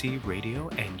 NPC Radio,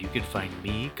 and you can find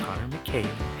me, Connor McKay,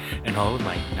 and all of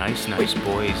my nice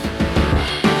boys.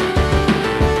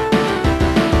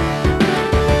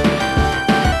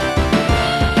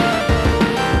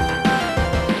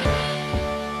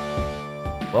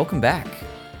 Welcome back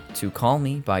to Call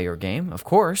Me By Your Game. Of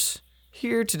course,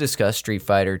 here to discuss Street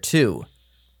Fighter 2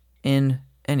 in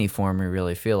any form we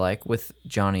really feel like with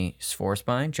Johnny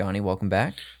Svorsbein. Johnny, welcome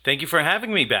back. Thank you for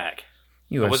having me back.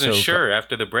 I wasn't sure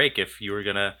after the break if you were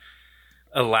going to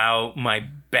allow my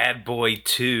bad boy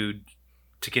 2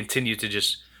 to continue to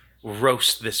just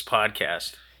roast this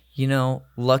podcast.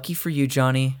 Lucky for you,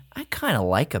 Johnny, I kind of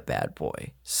like a bad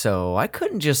boy, so I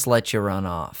couldn't just let you run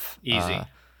off. Easy.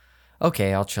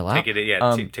 Okay, I'll chill out. Take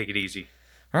it easy.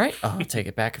 All right, I'll take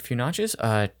it back a few notches.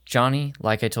 Johnny,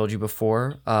 like I told you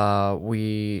before,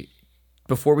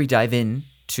 before we dive in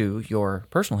to your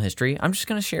personal history, I'm just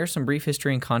going to share some brief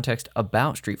history and context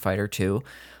about Street Fighter 2.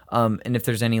 And if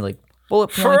there's any bullet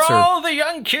points for all the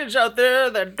young kids out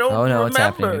there that don't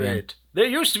remember it, there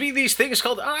used to be these things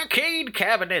called arcade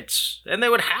cabinets, and they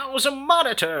would house a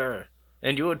monitor,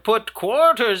 and you would put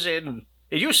quarters in.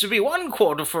 It used to be 1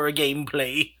 quarter for a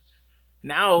gameplay.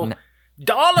 Now,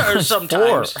 dollars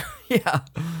sometimes. Yeah.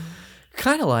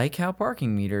 Kind of like how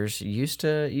parking meters used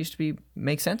to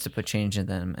make sense to put change in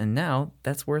them, and now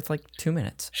that's worth 2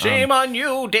 minutes. Shame on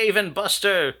you, Dave and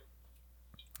Buster.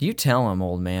 You tell him,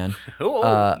 old man.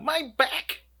 Oh, my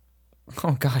back.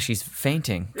 Oh gosh, he's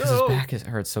fainting because his back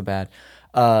hurts so bad.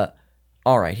 All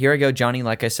right, here I go, Johnny.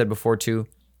 Like I said before, too,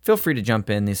 feel free to jump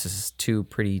in. This is 2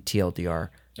 pretty TLDR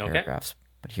paragraphs,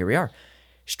 but here we are.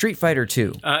 Street Fighter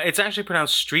 2. It's actually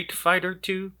pronounced Street Fighter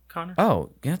 2, Connor.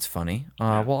 Oh, that's funny.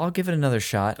 Well, I'll give it another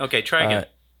shot. Okay, try again.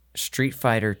 Street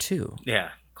Fighter 2. Yeah,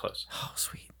 close. Oh,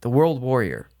 sweet. The World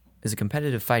Warrior is a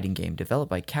competitive fighting game developed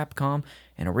by Capcom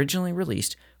and originally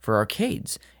released for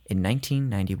arcades in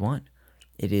 1991.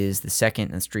 It is the second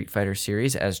in the Street Fighter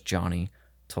series, as Johnny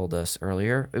told us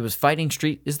earlier. It was Fighting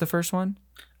Street is the first one?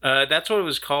 That's what it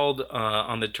was called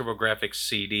on the TurboGrafx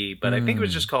CD, but I think it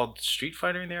was just called Street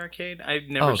Fighter in the arcade. I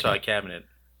never saw a cabinet.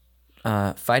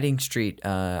 Fighting Street,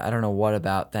 I don't know what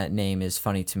about that name is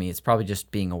funny to me. It's probably just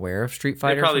being aware of Street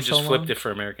Fighter. They probably just flipped it for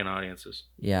American audiences.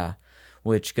 Yeah,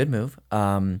 which, good move.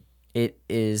 It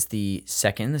is the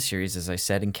second in the series, as I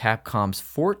said, in Capcom's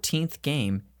 14th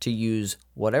game to use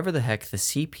whatever the heck the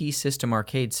CP System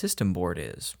Arcade system board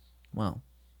is. Well,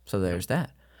 so there's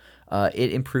that.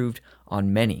 It improved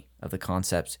on many of the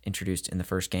concepts introduced in the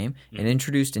first game and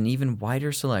introduced an even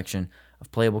wider selection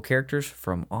of playable characters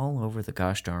from all over the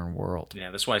gosh darn world.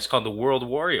 Yeah, that's why it's called the World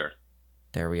Warrior.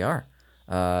 There we are.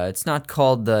 It's not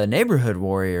called the Neighborhood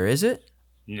Warrior, is it?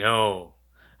 No.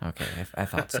 Okay, I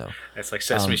thought so. That's like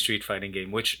Sesame Street fighting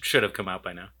game, which should have come out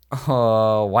by now.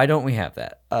 Why don't we have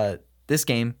that? This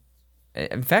game,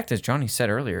 in fact, as Johnny said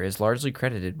earlier, is largely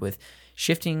credited with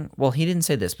shifting. Well, he didn't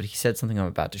say this, but he said something I'm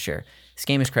about to share. This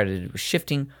game is credited with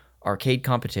shifting arcade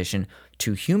competition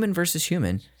to human versus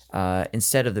human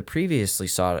instead of the previously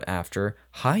sought after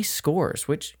high scores,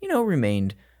 which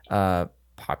remained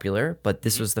popular, but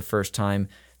this was the first time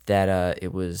that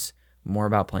it was more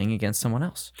about playing against someone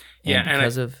else. And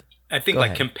I think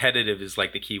like competitive is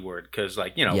like the key word, because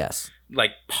yes,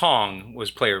 like Pong was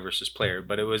player versus player,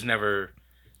 but it was never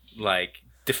like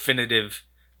definitive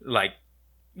like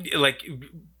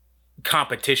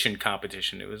competition.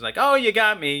 It was like, oh, you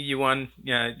got me, you won,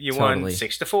 you totally. Won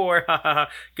 6-4,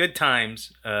 good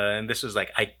times. And this was like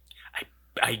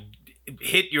I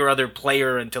hit your other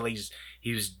player until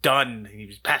he was done. He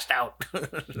was passed out.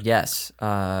 Yes.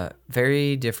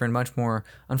 Very different, much more.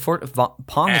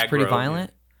 Pong is pretty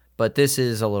violent, but this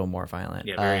is a little more violent.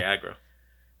 Yeah, very aggro.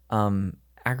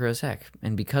 Aggro as heck.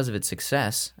 And because of its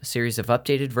success, a series of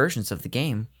updated versions of the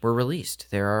game were released.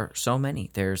 There are so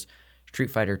many. There's Street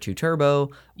Fighter 2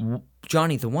 Turbo.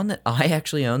 Johnny, the one that I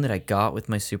actually own that I got with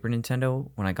my Super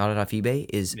Nintendo when I got it off eBay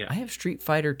is I have Street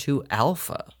Fighter 2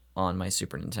 Alpha on my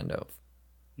Super Nintendo.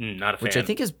 Not a fan. Which I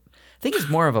think is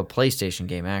more of a PlayStation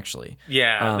game, actually.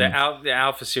 Yeah, the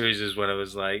Alpha series is what I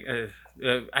was like.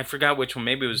 I forgot which one.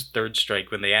 Maybe it was Third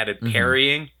Strike when they added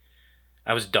parrying.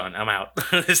 I was done. I'm out.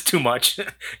 It's too much.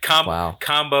 Wow.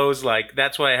 Combos, like,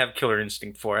 that's why I have Killer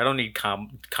Instinct 4. I don't need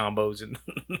combos in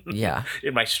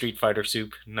my Street Fighter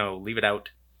soup. No, leave it out.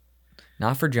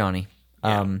 Not for Johnny.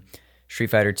 Yeah.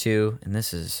 Street Fighter 2, and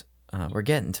this is... we're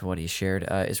getting to what he shared,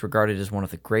 is regarded as one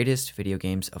of the greatest video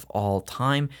games of all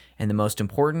time and the most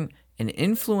important and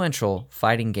influential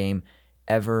fighting game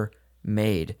ever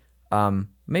made.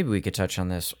 Maybe we could touch on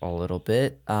this a little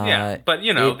bit. But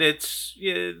it's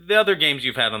the other games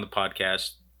you've had on the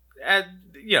podcast,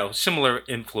 similar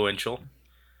influential.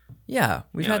 Yeah,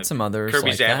 we've had some others.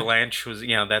 Kirby's like Avalanche was,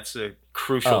 that's a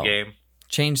crucial game.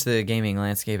 Changed the gaming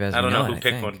landscape as we know it. I don't know who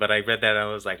picked one, but I read that and I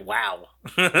was like, wow.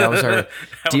 That was our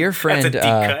dear friend, that's a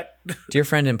deep cut. Dear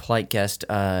friend and polite guest,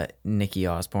 Nikki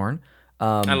Osborne.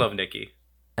 I love Nikki.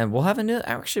 And we'll have we're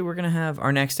going to have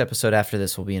our next episode after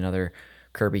this will be another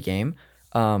Kirby game.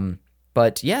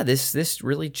 But yeah, this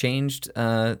really changed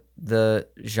the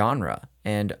genre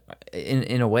and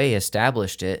in a way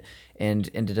established it and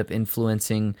ended up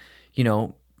influencing,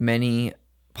 many,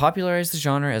 popularized the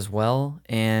genre as well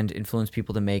and influenced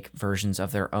people to make versions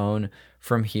of their own.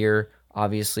 From here,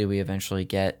 obviously, we eventually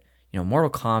get, Mortal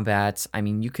Kombat. I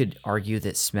mean, you could argue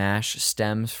that Smash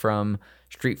stems from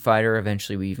Street Fighter.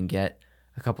 Eventually, we even get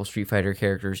a couple Street Fighter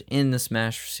characters in the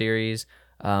Smash series.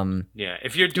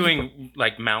 If you're doing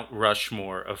like Mount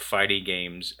Rushmore of fighting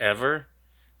games ever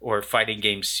or fighting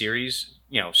game series,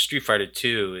 Street Fighter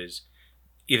 2 is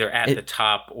either at the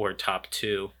top or top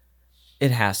 2.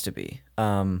 It has to be.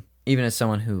 Even as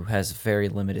someone who has very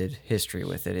limited history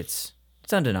with it, it's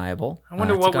undeniable. I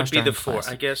wonder what would be the 4.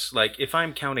 I guess like if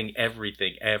I'm counting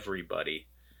everybody.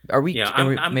 Are we?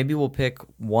 Maybe we'll pick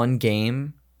one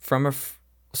game from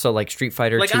so like Street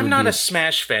Fighter 2. Like I'm not a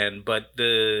Smash fan, but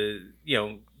it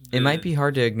might be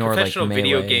hard to ignore. Professional like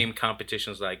video game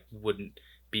competitions wouldn't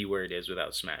be where it is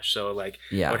without Smash. So I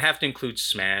would have to include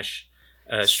Smash,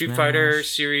 Street Fighter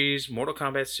series, Mortal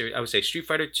Kombat series. I would say Street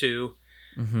Fighter 2,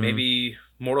 maybe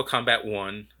Mortal Kombat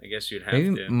 1. I guess you'd have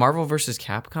to. Marvel vs.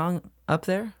 Capcom up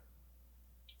there.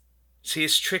 See,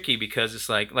 it's tricky because it's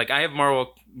like I have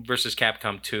Marvel vs.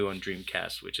 Capcom 2 on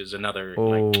Dreamcast, which is another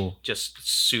just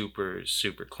super,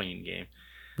 super clean game.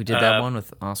 We did that one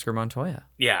with Oscar Montoya.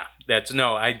 Yeah, I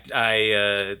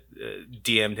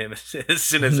DM'd him as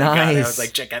soon as I got it. I was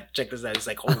like, check this out. He's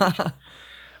like, holy shit.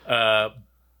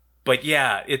 But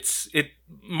yeah,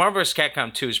 Marvel vs.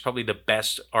 Capcom 2 is probably the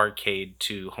best arcade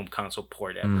to home console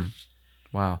port ever.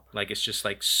 Wow. Like it's just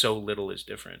like so little is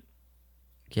different.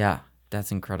 Yeah. That's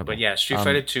incredible. But yeah, Street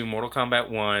Fighter 2, Mortal Kombat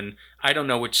 1. I don't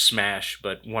know which Smash,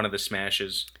 but one of the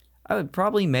Smashes. I would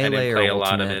probably Melee or Ultimate. I didn't play a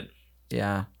lot of it.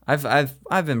 Yeah,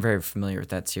 I've been very familiar with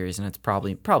that series, and it's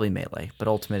probably Melee, but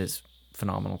Ultimate is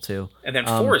phenomenal too. And then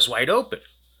 4 is wide open.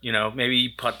 Maybe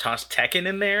you toss Tekken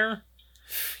in there.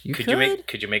 Could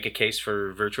you make a case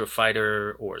for Virtua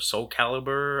Fighter or Soul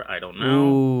Calibur? I don't know.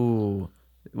 Ooh,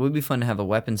 it would be fun to have a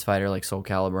weapons fighter like Soul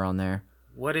Calibur on there.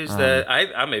 What is the?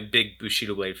 I'm a big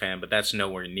Bushido Blade fan, but that's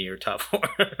nowhere near top 4.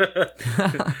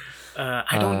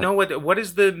 I don't know what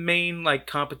is the main like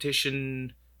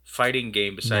competition fighting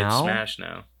game besides now? Smash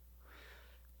now.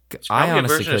 I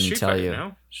honestly couldn't tell you.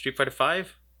 No? Street Fighter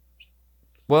 5?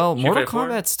 Well, Street Mortal Fighter 4?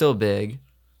 Kombat's still big.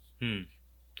 Hmm.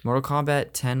 Mortal Kombat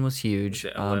 10 was huge, Is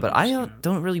it but 11? I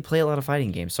don't really play a lot of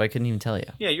fighting games, so I couldn't even tell you.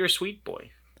 Yeah, you're a sweet boy.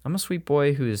 I'm a sweet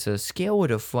boy who's skilled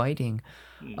at fighting.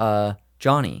 Hmm.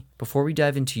 Johnny, before we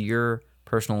dive into your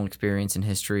personal experience and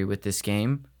history with this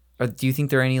game, do you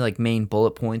think there are any like main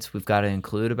bullet points we've got to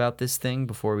include about this thing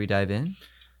before we dive in?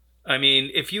 I mean,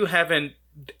 if you haven't,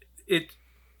 it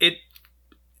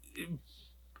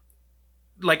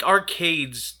like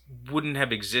arcades wouldn't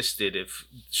have existed if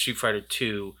Street Fighter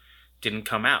 2 didn't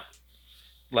come out.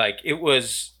 Like it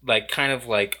was like kind of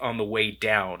like on the way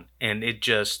down, and it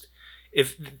just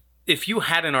if you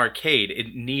had an arcade,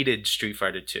 it needed Street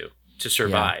Fighter 2 to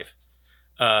survive.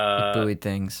 It buoyed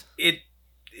things. It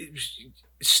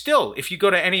still, if you go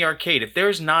to any arcade, if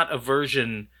there's not a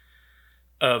version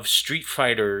of Street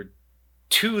Fighter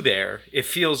 2 there, it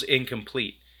feels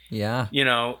incomplete. Yeah. You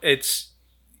know,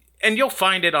 and you'll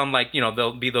find it on like, you know,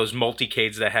 there'll be those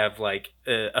multicades that have like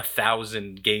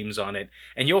 1,000 games on it,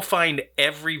 and you'll find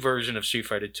every version of Street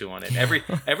Fighter 2 on it.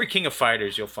 Every King of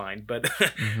Fighters you'll find, but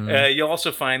you'll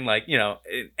also find like, you know,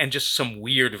 and just some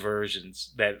weird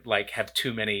versions that like have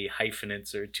too many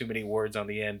hyphenates or too many words on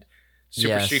the end.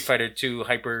 Super Street Fighter 2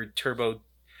 Hyper Turbo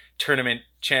Tournament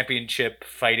Championship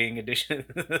Fighting Edition.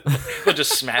 They'll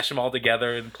just smash them all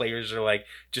together, and players are like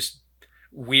just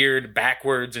weird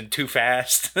backwards and too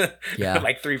fast. Yeah.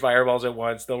 Like 3 fireballs at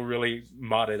once. They'll really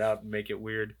mod it out and make it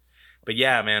weird. But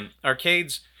yeah, man,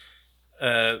 arcades,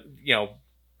 you know,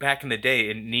 back in the day,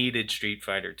 it needed Street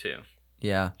Fighter 2.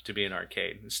 Yeah. To be an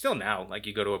arcade. Still now, like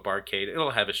you go to a barcade,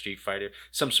 it'll have a Street Fighter,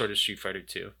 some sort of Street Fighter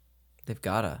 2. They've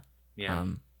gotta. Yeah.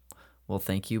 Well,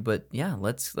 thank you, but yeah,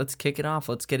 let's kick it off.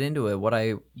 Let's get into it. What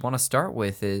I want to start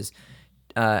with is,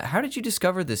 how did you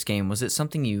discover this game? Was it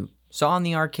something you saw in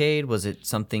the arcade? Was it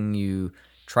something you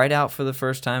tried out for the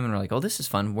first time and were like, "Oh, this is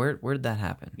fun"? Where did that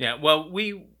happen? Yeah, well,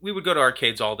 we would go to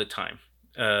arcades all the time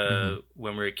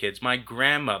when we were kids. My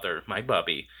grandmother, my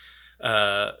bubby,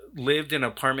 lived in an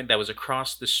apartment that was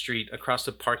across the street, across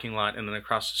the parking lot, and then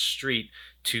across the street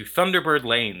to Thunderbird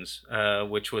Lanes,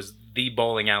 which was the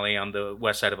bowling alley on the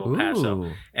west side of El Paso.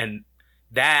 Ooh. And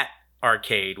that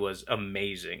arcade was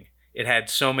amazing. It had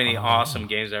so many awesome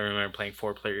games. I remember playing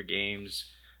 4-player games.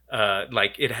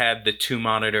 Like it had the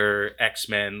 2-monitor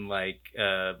X-Men, like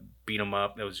beat 'em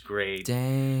up. That was great.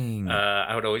 Dang.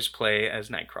 I would always play as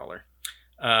Nightcrawler.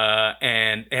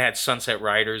 And it had Sunset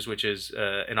Riders, which is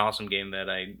an awesome game that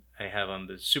I have on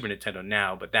the Super Nintendo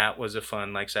now. But that was a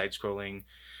fun, like, side-scrolling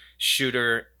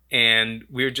shooter. And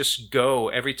we would just go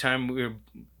every time we were,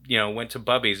 you know, went to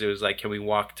Bubby's. It was like, can we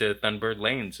walk to Thunderbird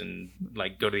Lanes and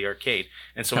like go to the arcade?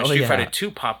 And so when Street Fighter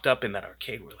 2 popped up in that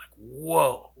arcade, we're like,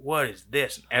 whoa, what is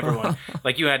this? And everyone,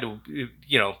 like, you had to,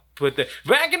 you know, put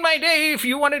back in my day, if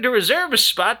you wanted to reserve a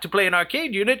spot to play an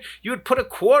arcade unit, you would put a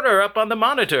quarter up on the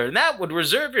monitor, and that would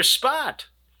reserve your spot.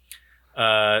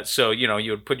 So, you know,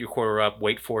 you would put your quarter up,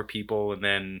 wait for people, and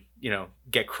then, you know,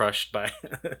 get crushed by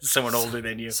someone older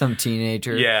than you. Some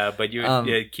teenager. Yeah, but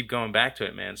you keep going back to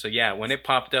it, man. So, yeah, when it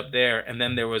popped up there, and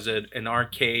then there was an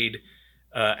arcade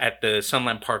at the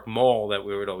Sunland Park Mall that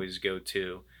we would always go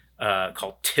to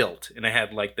called Tilt. And it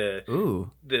had, like, the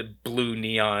blue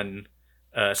neon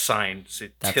sign.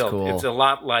 That's Tilt. cool. It's a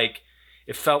lot like...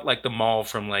 It felt like the mall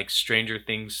from, like, Stranger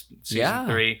Things Season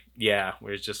 3. Yeah,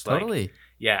 where it's just, like... Totally.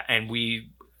 Yeah, and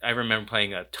I remember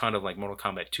playing a ton of like Mortal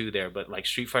Kombat 2 there, but like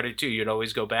Street Fighter 2, you'd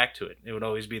always go back to it. It would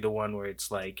always be the one where it's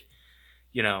like,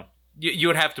 you know, you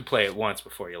would have to play it once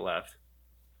before you left.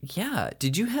 Yeah.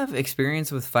 Did you have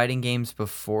experience with fighting games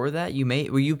before that?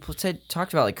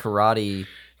 Talked about like Karate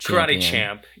Champion. Karate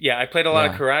Champ. Yeah, I played a lot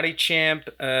of Karate Champ.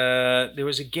 There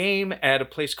was a game at a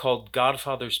place called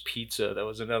Godfather's Pizza. That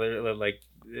was another like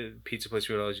pizza place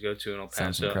we would always go to in El Paso.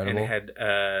 Sounds incredible. And it had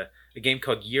a game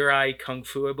called Yirai Kung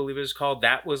Fu, I believe it was called.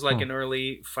 That was like an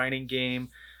early fighting game.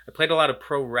 I played a lot of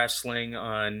pro wrestling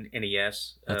on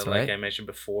NES, like I mentioned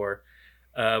before.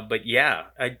 But yeah,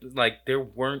 there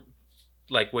weren't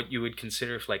like what you would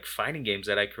consider like fighting games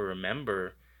that I could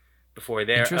remember before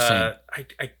there. Interesting.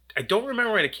 I don't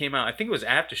remember when it came out. I think it was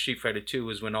after Street Fighter 2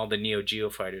 was when all the Neo Geo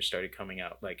fighters started coming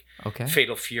out. Like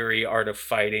Fatal Fury, Art of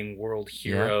Fighting, World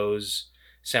Heroes,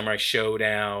 Samurai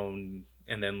Showdown,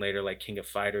 and then later like King of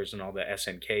Fighters and all the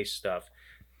SNK stuff.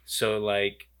 So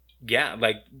like, yeah,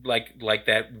 like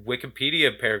that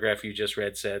Wikipedia paragraph you just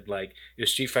read said, like, it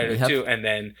was Street Fighter 2, and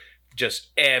then just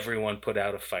everyone put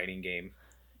out a fighting game.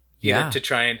 Yeah. To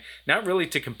try and not really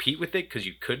to compete with it because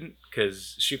you couldn't,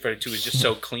 because Street Fighter 2 is just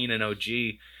so clean and OG,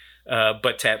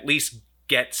 but to at least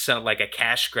get some like a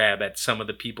cash grab at some of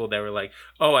the people that were like,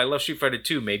 oh, I love Street Fighter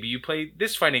 2. Maybe you play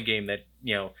this fighting game that,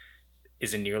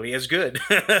 isn't nearly as good.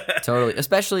 Totally.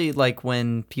 Especially like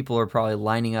when people are probably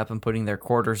lining up and putting their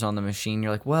quarters on the machine.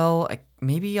 You're like, well,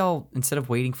 maybe I'll, instead of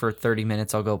waiting for 30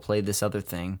 minutes, I'll go play this other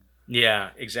thing.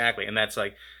 Yeah, exactly. And that's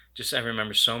like, I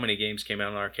remember so many games came out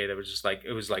in the arcade that was just like,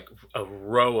 it was like a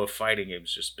row of fighting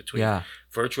games just between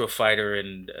Virtua Fighter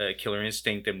and Killer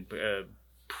Instinct and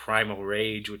Primal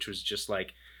Rage, which was just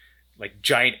like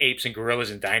giant apes and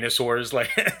gorillas and dinosaurs, like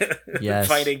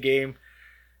fighting game.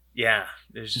 Yeah,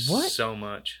 there's just so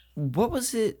much. What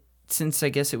was it, since I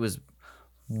guess it was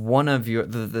one of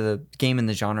the game in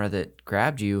the genre that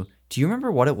grabbed you, do you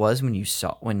remember what it was when you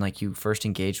first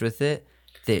engaged with it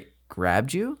that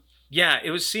grabbed you? Yeah,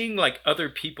 it was seeing like other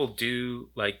people do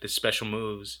like the special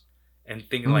moves and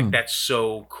thinking like that's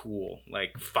so cool.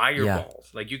 Like fireballs.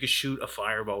 Like you could shoot a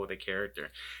fireball with a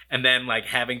character. And then like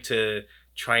having to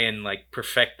try and like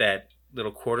perfect that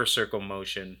little quarter circle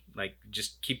motion, like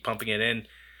just keep pumping it in.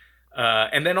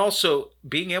 And then also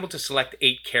being able to select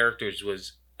 8 characters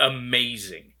was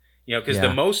amazing. Because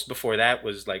the most before that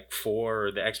was like 4,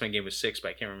 or the X-Men game was 6, but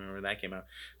I can't remember when that came out.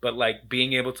 But like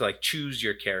being able to like choose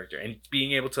your character and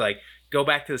being able to like go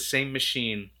back to the same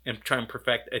machine and try and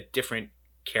perfect a different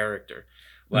character.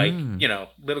 Like,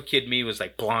 little kid me was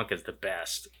like, Blanca's the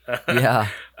best.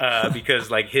 Because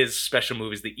like his special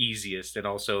move is the easiest, and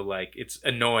also like it's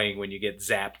annoying when you get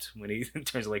zapped when he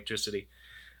turns electricity.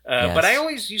 But I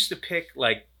always used to pick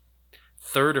like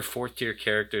 3rd or 4th tier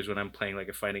characters when I'm playing like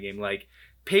a fighting game. Like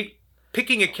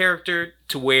picking a character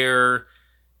to where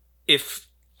if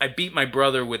I beat my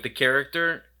brother with the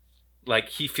character, like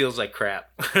he feels like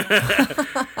crap.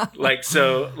 Like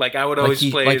so, like I would always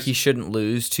play like he shouldn't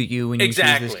lose to you when you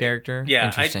choose this character. Yeah,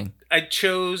 interesting. I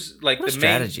chose like what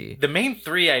strategy. The main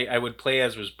 3 I would play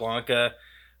as was Blanca,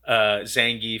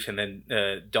 Zangief, and then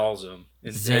Dalzum.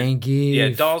 Zangief. Yeah,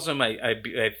 Dalzum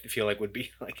I feel like would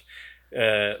be like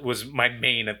was my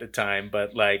main at the time,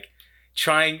 but like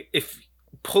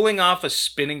pulling off a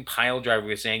spinning pile driver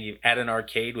with Zangief at an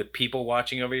arcade with people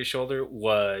watching over your shoulder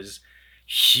was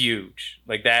huge.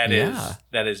 Like that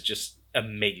is just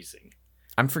amazing.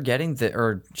 I'm forgetting that,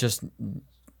 or just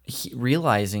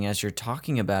realizing as you're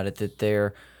talking about it,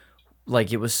 that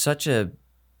it was such a,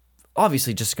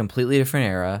 obviously just a completely different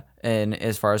era, and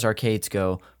as far as arcades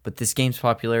go, but this game's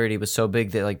popularity was so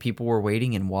big that like people were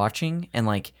waiting and watching, and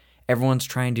like everyone's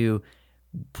trying to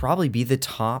probably be the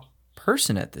top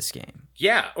person at this game.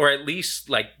 Yeah, or at least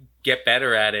like get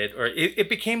better at it, or it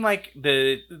became like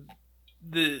the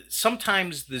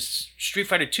sometimes the Street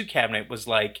Fighter 2 cabinet was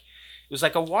like, it was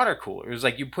like a water cooler. It was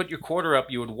like you put your quarter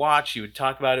up, you would watch, you would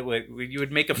talk about it, you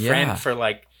would make a friend for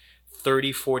like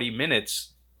 30-40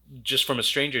 minutes just from a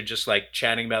stranger, just like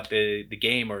chatting about the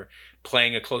game or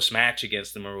playing a close match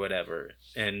against them or whatever.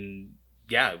 And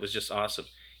yeah, it was just awesome.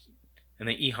 And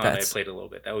then E-Honda, I played a little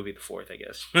bit. That would be the 4th, I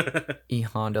guess.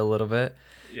 E-Honda a little bit.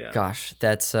 Yeah. Gosh,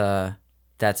 that's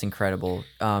incredible.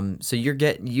 So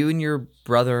you and your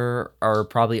brother are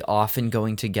probably often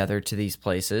going together to these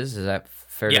places. Is that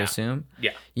fair to assume?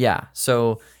 Yeah. Yeah.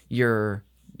 So you're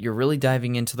really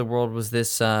diving into the world. Was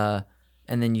this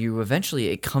and then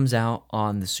it comes out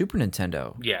on the Super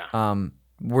Nintendo. Yeah.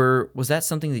 Was that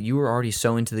something that you were already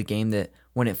so into the game that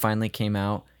when it finally came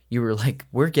out, you were like,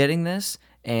 we're getting this,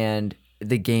 and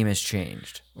the game has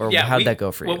changed? Or how'd that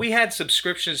go for you? Well, we had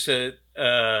subscriptions to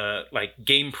like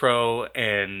GamePro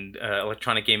and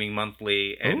Electronic Gaming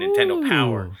Monthly and Nintendo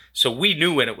Power. So we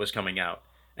knew when it was coming out.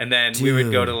 And then we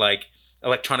would go to like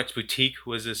Electronics Boutique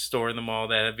was a store in the mall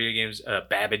that had video games,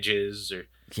 Babbage's or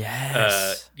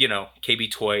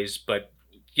KB Toys. But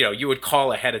you would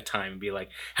call ahead of time and be like,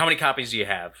 how many copies do you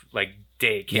have? Like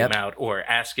day it came out, or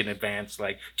ask in advance,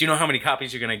 like, do you know how many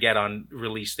copies you're going to get on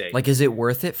release day? Like, is it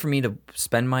worth it for me to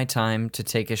spend my time to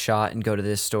take a shot and go to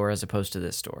this store as opposed to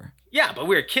this store? Yeah, but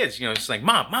we were kids, it's like,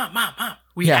 mom,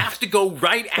 we have to go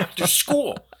right after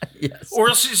school. Yes. Or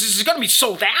else this is going to be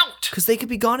sold out. Because they could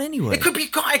be gone anyway. It could be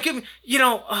gone.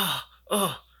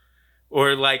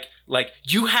 Or like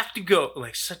you have to go,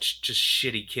 like such just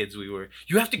shitty kids we were.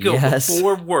 You have to go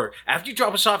before work. After you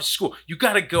drop us off at school, you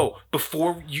got to go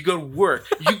before you go to work.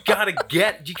 You got to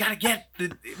get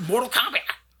the Mortal Kombat.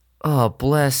 Oh,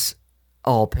 bless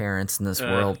all parents in this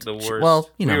world. The worst. Well,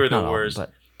 we were the worst. All,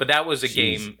 but that was a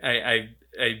game. I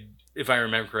if I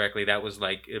remember correctly, that was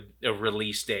like a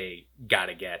release day.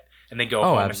 Gotta get. and then go Oh,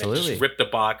 home absolutely. and then just rip the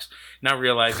box, not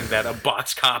realizing that a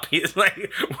box copy is like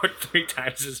worth 3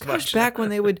 times as much. Back when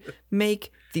they would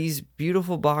make these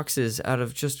beautiful boxes out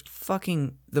of just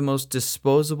fucking the most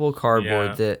disposable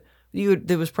cardboard that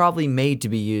was probably made to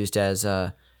be used as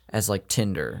like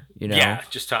tinder, you know? Yeah,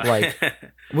 just like,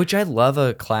 which I love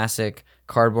a classic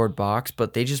cardboard box,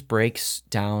 but they just breaks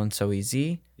down so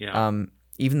easy. Yeah.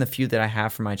 Even the few that I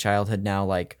have from my childhood now,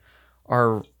 like,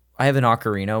 I have an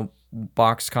Ocarina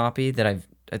box copy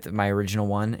my original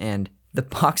one, and the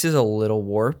box is a little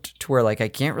warped to where like I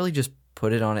can't really just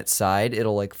put it on its side;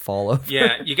 it'll like fall over.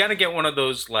 Yeah, you got to get one of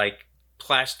those like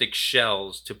plastic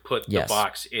shells to put the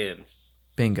box in.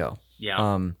 Bingo.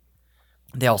 Yeah.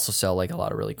 They also sell like a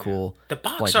lot of really cool. The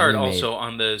box art also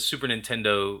on the Super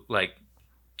Nintendo, like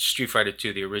Street Fighter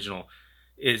 2, the original,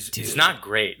 is not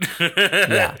great.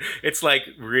 Yeah. It's like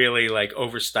really like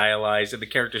over stylized, and the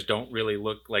characters don't really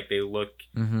look like they look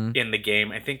in the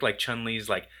game. I think like Chun-Li's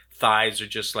like thighs are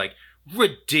just like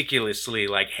ridiculously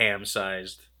like ham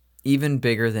sized. Even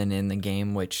bigger than in the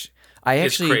game, which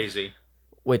it's crazy.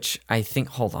 Which I think.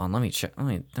 Hold on, let me check.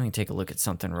 Let me take a look at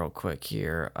something real quick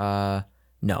here.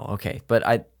 No, okay,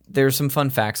 but there's some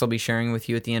fun facts I'll be sharing with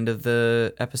you at the end of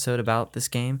the episode about this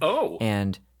game. Oh,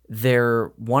 and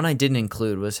one I didn't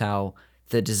include was how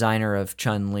the designer of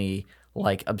Chun-Li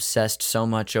like obsessed so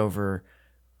much over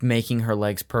making her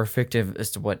legs perfect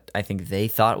as to what I think they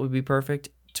thought would be perfect,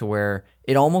 to where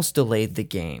it almost delayed the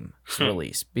game's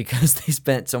release because they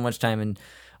spent so much time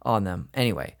on them.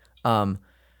 Anyway,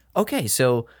 okay,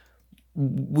 so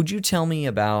would you tell me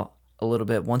about a little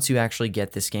bit, once you actually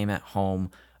get this game at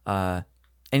home,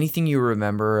 anything you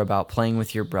remember about playing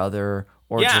with your brother,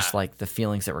 or just like the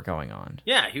feelings that were going on?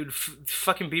 Yeah, he would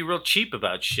fucking be real cheap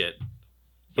about shit.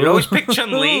 He would always pick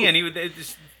Chun-Li, and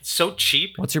it's so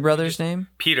cheap. What's your brother's name?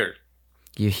 Peter.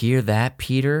 You hear that,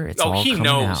 Peter? It's all he coming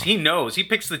knows. out. He knows. He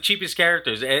picks the cheapest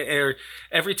characters.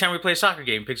 Every time we play a soccer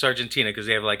game, he picks Argentina because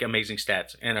they have like amazing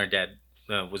stats. And our dad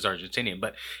was Argentinian,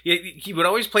 but he would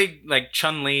always play like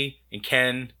Chun-Li and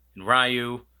Ken and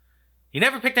Ryu. He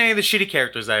never picked any of the shitty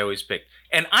characters I always picked.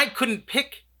 And I couldn't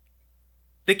pick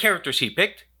the characters he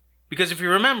picked, because if you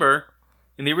remember,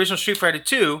 in the original Street Fighter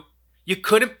 2, you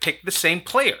couldn't pick the same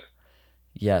player.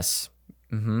 Yes.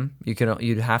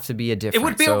 You'd have to be a different. It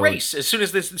would be a race. As soon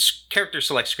as this character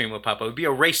select screen would pop up, it would be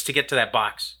a race to get to that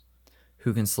box.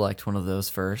 Who can select one of those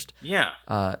first? Yeah.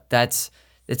 It's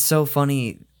so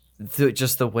funny,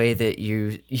 just the way that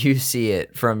you see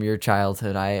it from your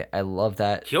childhood. I love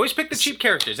that. He always picked the cheap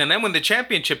characters, and then when the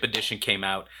Championship Edition came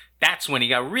out, that's when he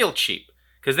got real cheap.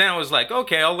 Because then I was like,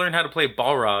 okay, I'll learn how to play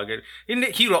Balrog. And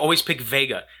he would always pick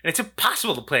Vega. And it's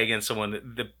impossible to play against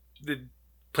someone that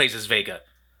plays as Vega.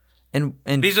 And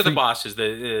these are the bosses.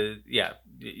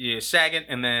 You Sagat,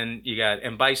 and then you got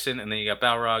M. Bison, and then you got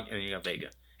Balrog, and then you got Vega.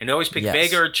 And they always pick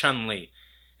Vega or Chun-Li.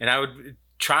 And I would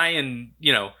try and,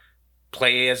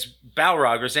 play as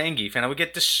Balrog or Zangief, and I would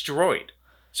get destroyed.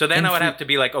 So then I would have to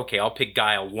be like, okay, I'll pick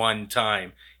Guile one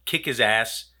time, kick his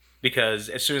ass, because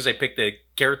as soon as I picked the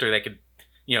character that could,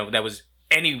 that was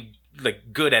any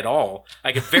like good at all,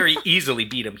 I could very easily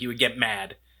beat him. He would get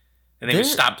mad, and then he would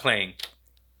stop playing.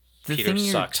 Peter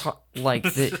sucks.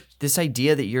 This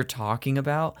idea that you're talking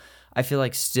about, I feel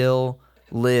like still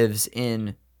lives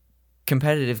in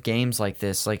competitive games like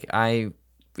this. Like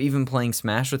even playing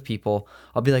Smash with people,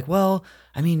 I'll be like, well,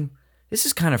 I mean, this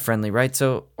is kind of friendly, right?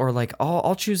 So, or like,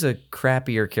 I'll choose a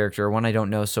crappier character, one I don't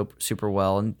know so super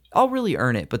well, and I'll really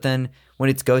earn it. But then when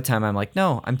it's go time, I'm like,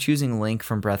 no, I'm choosing Link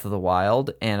from Breath of the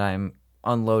Wild, and I'm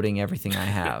unloading everything I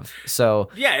have. So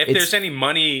yeah, if there's any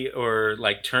money or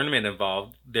like tournament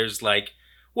involved, there's like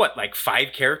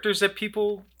 5 characters that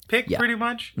people pick, pretty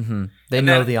much. Mm-hmm. They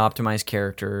know the optimized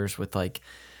characters with like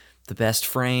the best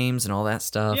frames and all that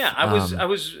stuff. Yeah, I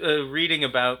was reading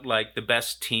about like the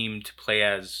best team to play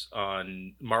as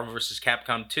on Marvel vs.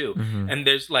 Capcom 2, and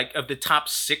there's like of the top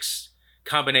 6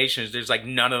 combinations, there's like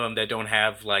none of them that don't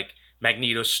have like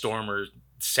Magneto, Storm, or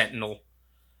Sentinel.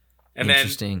 And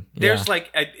then there's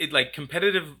like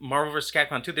competitive Marvel vs.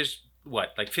 Capcom 2. There's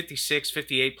 56,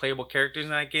 58 playable characters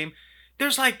in that game.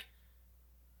 There's like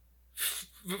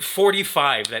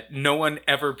 45 that no one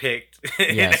ever picked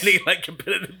in any like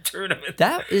competitive tournament.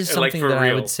 That is something that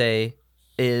I would say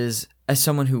is, as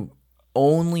someone who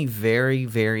only very,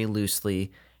 very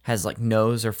loosely has like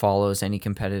knows or follows any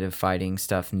competitive fighting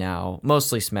stuff now,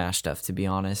 mostly Smash stuff, to be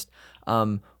honest.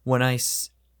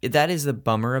 That is the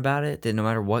bummer about it, that no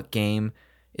matter what game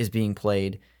is being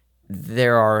played,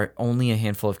 there are only a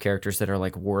handful of characters that are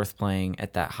like worth playing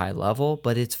at that high level,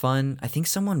 but it's fun. I think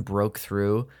someone broke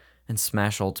through in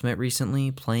Smash Ultimate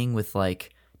recently playing with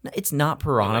like, it's not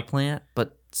Piranha Plant,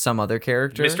 but some other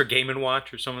character. Mr. Game &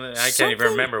 Watch or something. I can't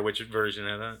even remember which version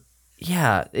of that.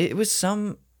 Yeah, it was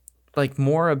some like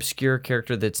more obscure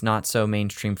character that's not so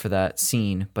mainstream for that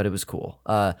scene, but it was cool.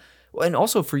 And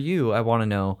also for you, I want to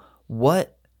know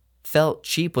what felt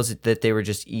cheap. Was it that they were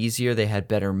just easier? They had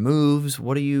better moves?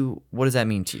 What does that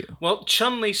mean to you? Well,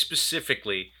 Chun-Li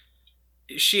specifically,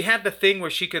 she had the thing where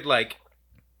she could like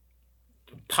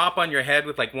pop on your head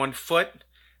with like one foot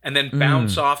and then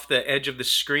bounce off the edge of the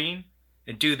screen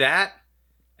and do that.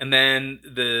 And then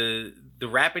the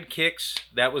rapid kicks,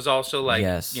 that was also like,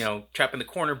 trap in the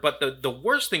corner. But the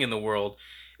worst thing in the world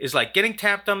is like getting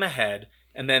tapped on the head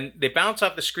and then they bounce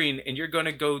off the screen and you're going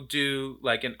to go do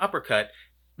like an uppercut.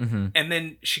 Mm-hmm. And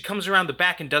then she comes around the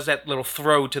back and does that little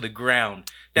throw to the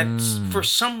ground. That's for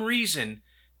some reason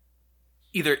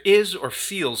either is or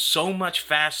feels so much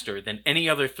faster than any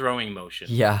other throwing motion.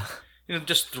 Yeah.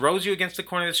 Just throws you against the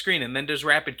corner of the screen and then does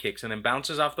rapid kicks and then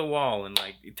bounces off the wall and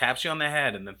like taps you on the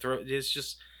head and then it's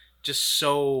just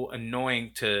so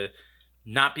annoying to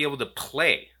not be able to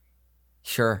play.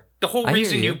 Sure. The whole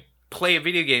reason you play a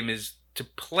video game is to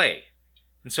play.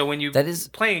 And so when you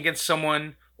playing against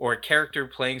someone or a character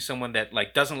playing someone that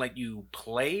like doesn't let you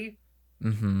play,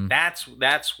 that's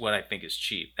what I think is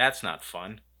cheap. That's not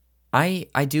fun.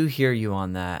 I do hear you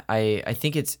on that. I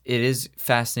think it is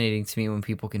fascinating to me when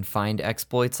people can find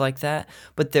exploits like that,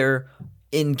 but they're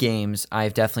in games.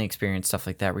 I've definitely experienced stuff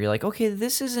like that where you're like, okay,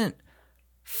 this isn't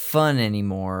fun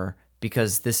anymore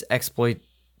because this exploit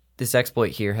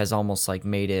here has almost like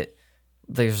made it.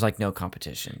 There's like no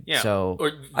competition. Yeah. So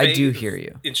I do hear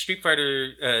you. In Street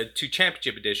Fighter 2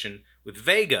 Championship Edition with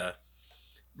Vega,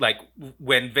 like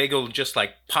when Vega will just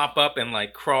like pop up and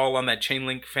like crawl on that chain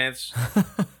link fence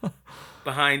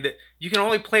behind it. You can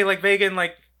only play like Vega in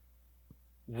like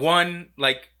one,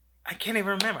 like I can't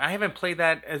even remember. I haven't played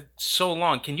that so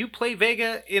long. Can you play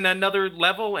Vega in another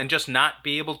level and just not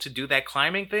be able to do that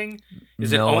climbing thing?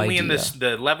 Is it only in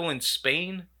the level in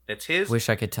Spain that's his? Wish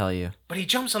I could tell you. But he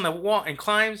jumps on the wall and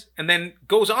climbs and then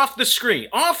goes off the screen.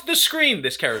 Off the screen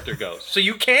this character goes. So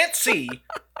you can't see.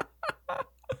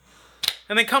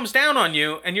 And then comes down on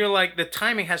you, and you're like, the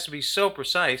timing has to be so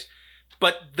precise.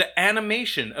 But the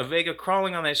animation of Vega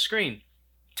crawling on that screen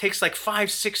takes like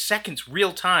 5-6 seconds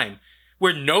real time,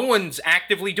 where no one's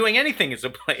actively doing anything as a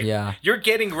player. Yeah. You're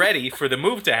getting ready for the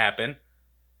move to happen.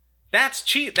 That's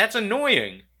cheap. That's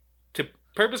annoying. To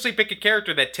purposely pick a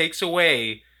character that takes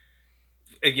away,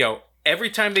 every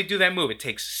time they do that move, it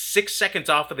takes 6 seconds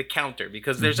off of the counter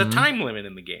because there's a time limit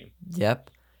in the game.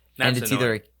 Yep. And it's annoying.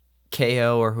 Either a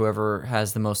KO or whoever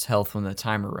has the most health when the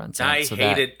timer runs out.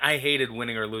 I hated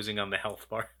winning or losing on the health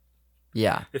bar.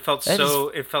 Yeah. It felt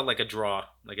like a draw,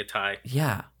 like a tie.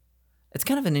 Yeah. It's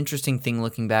kind of an interesting thing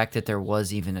looking back that there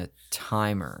was even a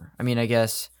timer. I mean, I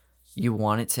guess you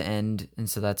want it to end, and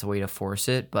so that's a way to force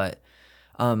it, but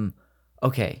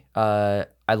okay. I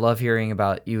love hearing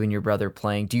about you and your brother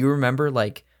playing. Do you remember,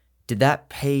 like, did that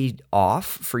pay off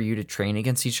for you to train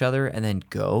against each other and then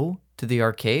go to the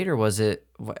arcade, or was it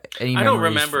any memories? I don't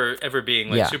remember ever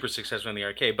being super successful in the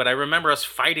arcade, but I remember us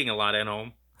fighting a lot at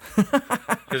home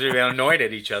because we were annoyed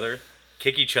at each other,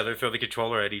 kick each other, throw the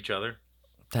controller at each other.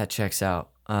 That checks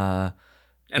out. And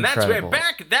that's where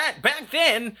back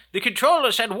then the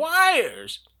controllers had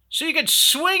wires, so you could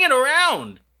swing it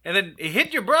around and then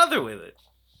hit your brother with it.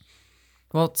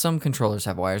 Well, some controllers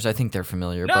have wires. I think they're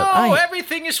familiar. No,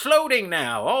 everything is floating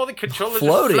now. All the controllers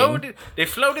are floating. They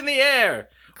float in the air.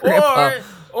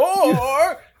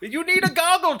 Or you need a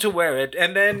goggle to wear it,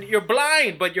 and then you're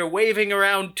blind, but you're waving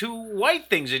around two white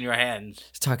things in your hands.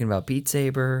 He's talking about Beat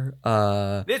Saber.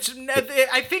 I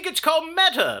think it's called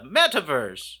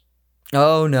Metaverse.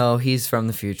 Oh, no, he's from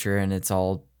the future, and it's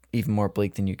all even more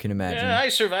bleak than you can imagine. Yeah, I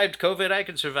survived COVID. I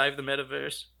can survive the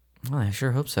Metaverse. Well, I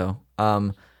sure hope so.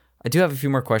 I do have a few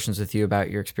more questions with you about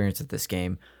your experience with this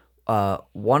game.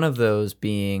 One of those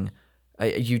being,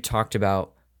 you talked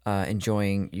about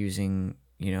enjoying using,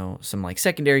 some like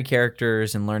secondary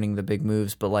characters and learning the big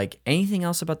moves, but like anything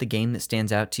else about the game that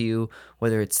stands out to you,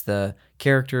 whether it's the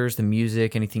characters, the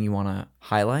music, anything you want to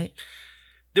highlight?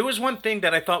 There was one thing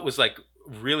that I thought was like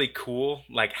really cool,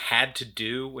 like had to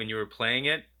do when you were playing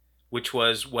it, which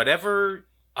was whatever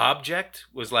object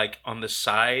was like on the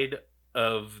side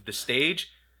of the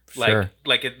stage. Sure.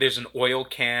 Like there's an oil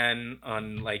can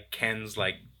on like Ken's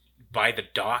like by the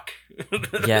dock.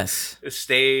 Yes.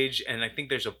 Stage, and I think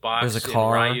there's a box. There's a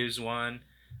car. In Ryu's one.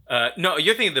 No,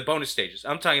 you're thinking of the bonus stages.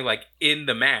 I'm talking like in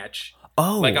the match.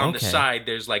 Oh, like on the side,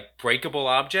 there's like breakable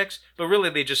objects, but really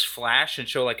they just flash and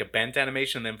show like a bent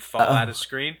animation and then fall out of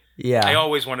screen. Yeah. I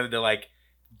always wanted to like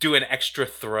do an extra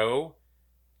throw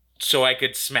so I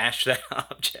could smash that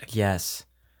object. Yes.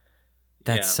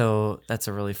 That's a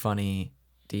really funny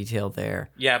detail there.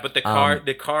 Yeah, but the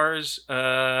cars,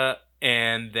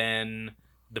 and then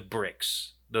the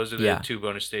bricks. Those are the two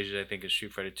bonus stages, I think, of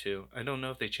Street Fighter 2. I don't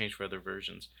know if they changed for other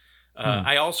versions.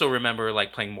 I also remember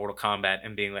like playing Mortal Kombat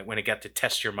and being like, when it got to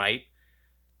test your might,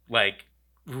 like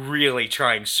really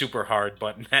trying super hard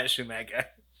button mashing that guy.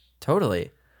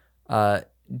 Totally.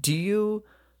 Do you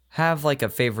have like a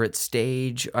favorite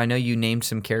stage? I know you named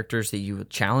some characters that you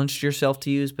challenged yourself to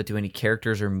use, but do any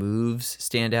characters or moves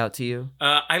stand out to you?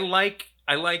 I like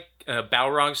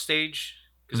Balrog stage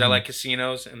because I like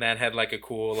casinos, and that had like a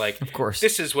cool like. Of course,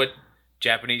 this is what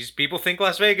Japanese people think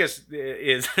Las Vegas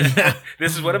is.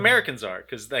 This is what Americans are,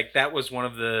 because like that was one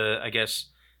of the, I guess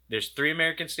there's 3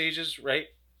 American stages, right?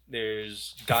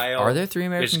 There's Guile. Are there 3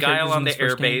 American? There's Guile on the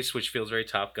air base, which feels very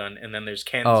Top Gun, and then there's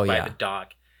Cannons by the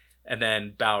dock. And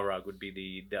then Balrog would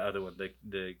be the other one,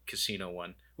 the casino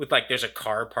one. With like, there's a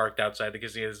car parked outside the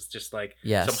casino. It's just like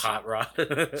some hot rod.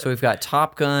 So we've got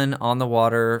Top Gun on the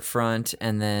waterfront,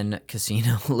 and then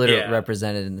casino literally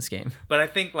represented in this game. But I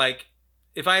think like,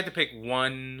 if I had to pick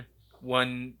one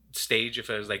stage, if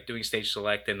I was like doing stage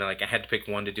select and like I had to pick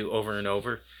one to do over and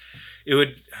over, it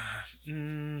would.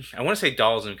 I want to say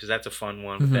Dalsum because that's a fun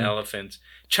one with the elephants.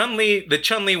 Chun-Li, the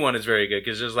Chun-Li one is very good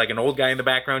because there's like an old guy in the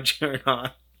background cheering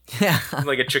on. Yeah.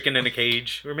 Like a chicken in a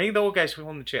cage. Or maybe the old guy's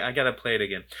holding the chair. I gotta play it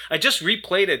again. I just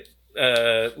replayed it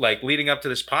like leading up to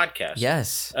this podcast.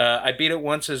 Yes. I beat it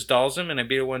once as Dalsum and I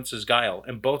beat it once as Guile.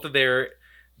 And both of their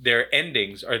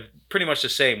endings are pretty much the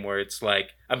same, where it's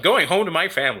like, I'm going home to my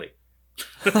family.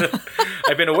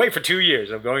 I've been away for 2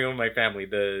 years. I'm going home to my family.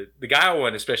 The Guile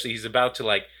one especially, he's about to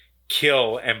like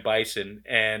kill M. Bison,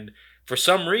 and for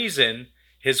some reason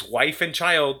his wife and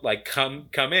child like come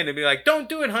in and be like, don't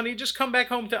do it, honey, just come back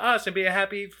home to us and be a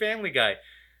happy family guy.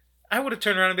 I would have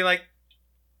turned around and be like,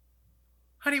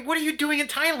 honey, what are you doing in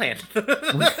Thailand?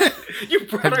 You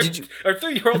brought our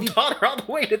 3-year-old daughter all the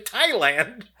way to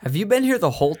Thailand. Have you been here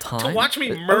the whole time? To watch me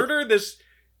murder this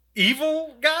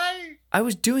evil guy? I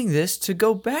was doing this to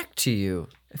go back to you.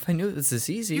 If I knew it was this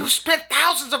easy. You spent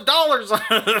thousands of dollars on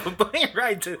a plane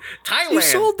ride to Thailand. You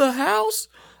sold the house?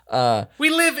 We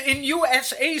live in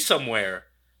USA somewhere.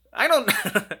 I don't.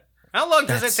 How long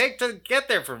does it take to get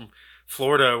there from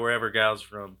Florida or wherever Gal's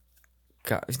from?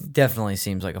 God, it definitely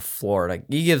seems like a Florida.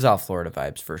 He gives off Florida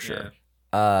vibes for sure.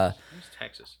 Yeah.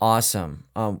 Texas. Awesome.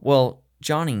 Well,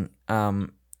 Johnny,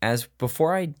 as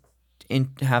before I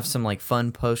have some like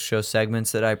fun post-show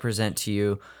segments that I present to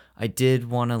you, I did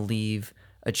want to leave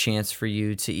a chance for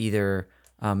you to either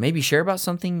maybe share about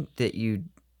something that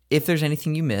if there's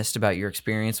anything you missed about your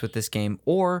experience with this game,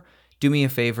 or do me a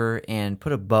favor and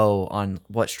put a bow on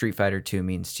what Street Fighter 2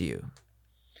 means to you.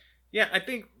 Yeah, I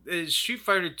think Street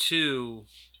Fighter 2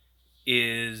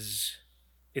 it's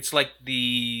like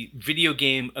the video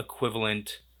game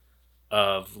equivalent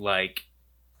of like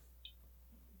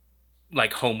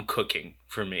home cooking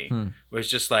for me. Where it's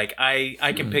just like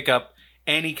I can pick up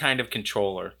any kind of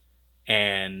controller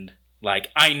and like,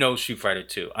 I know Street Fighter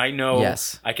 2. I know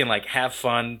I can like have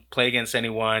fun, play against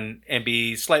anyone, and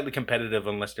be slightly competitive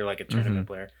unless they're like a tournament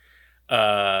player.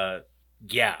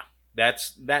 Yeah,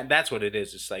 that's what it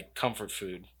is. It's like comfort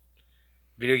food,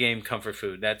 video game comfort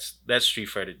food. That's Street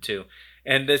Fighter 2,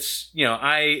 and that's,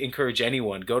 I encourage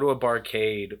anyone, go to a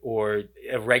barcade or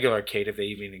a regular arcade if they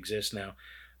even exist now.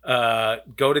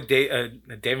 Go to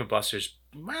Dave & Buster's.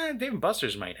 Dave &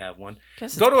 Buster's might have one.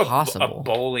 Go to a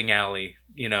bowling alley,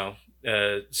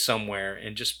 somewhere,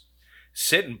 and just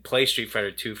sit and play Street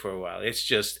Fighter 2 for a while. It's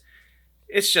just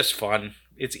fun.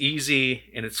 It's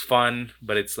easy and it's fun,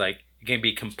 but it's like, it can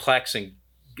be complex and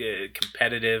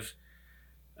competitive.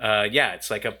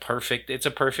 It's like a perfect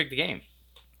game.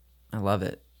 I love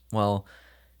it. Well,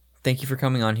 thank you for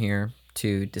coming on here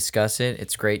to discuss it.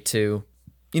 It's great to,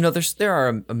 there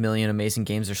are a million amazing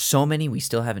games. There's so many we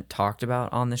still haven't talked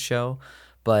about on the show,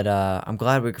 but I'm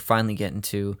glad we're finally getting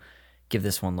to give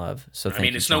this one love. So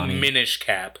thank you, it's Johnny. No Minish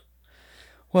Cap.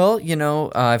 Well,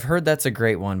 I've heard that's a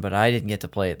great one, but I didn't get to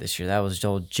play it this year. That was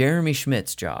Jeremy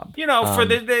Schmidt's job. For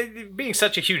being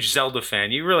such a huge Zelda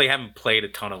fan, you really haven't played a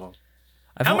ton of them.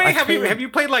 How many have you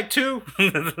played? Like 2?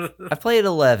 I've played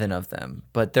 11 of them,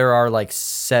 but there are like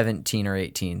 17 or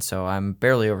 18, so I'm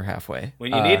barely over halfway. What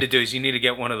you need to do is you need to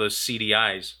get one of those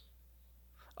CDIs.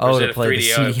 Oh, to play the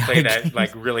CDI play that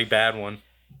like really bad one.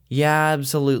 Yeah,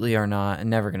 absolutely or not. I'm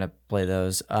never going to play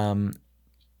those.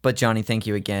 But Johnny, thank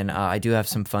you again. I do have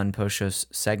some fun post-show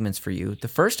segments for you. The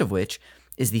first of which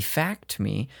is the Fact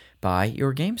Me by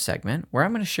Your Game segment, where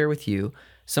I'm going to share with you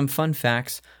some fun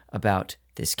facts about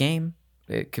this game.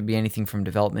 It could be anything from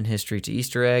development history to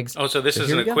Easter eggs. Oh, so this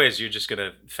isn't a quiz. You're just going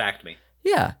to fact me.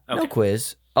 Yeah, no Okay.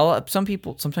 quiz.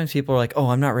 Sometimes people are like, "Oh,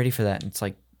 I'm not ready for that." And it's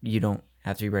like you don't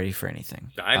have to be ready for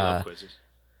anything. I love quizzes.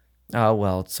 Oh,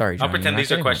 well, sorry, Johnny. I'll pretend you're not these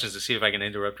are getting one. questions to see if I can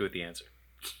interrupt you with the answer.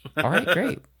 All right,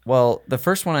 great. Well, the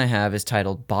first one I have is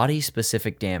titled Body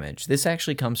Specific Damage. This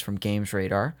actually comes from Games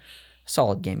Radar,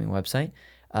 solid gaming website.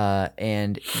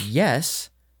 And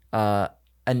yes,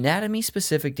 anatomy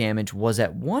specific damage was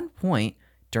at one point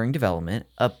during development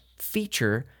a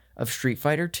feature of Street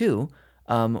Fighter 2,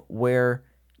 where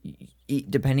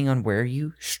depending on where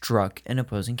you struck an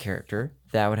opposing character,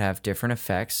 that would have different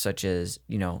effects, such as,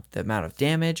 the amount of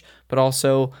damage, but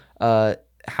also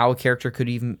how a character could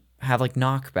even have like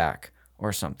knockback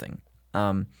or something.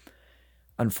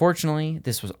 Unfortunately,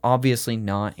 this was obviously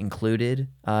not included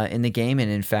in the game,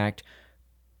 and in fact,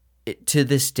 to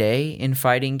this day in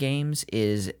fighting games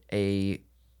is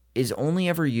only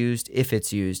ever used if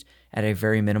it's used at a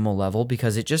very minimal level,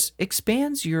 because it just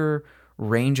expands your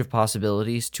range of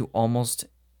possibilities to almost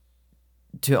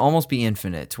be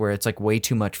infinite, to where it's like way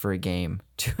too much for a game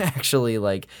to actually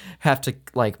like have to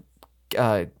like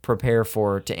prepare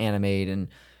for, to animate and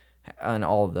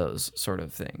all of those sort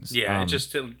of things. Yeah,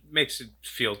 it makes it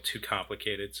feel too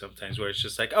complicated sometimes, where it's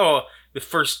just like, oh, the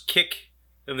first kick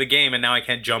of the game, and now I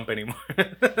can't jump anymore.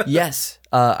 Yes,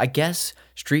 I guess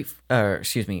Soul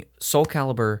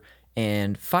Calibur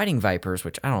and Fighting Vipers,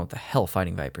 which I don't know what the hell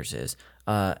Fighting Vipers is,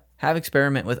 have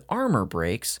experiment with armor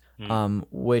breaks,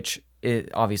 which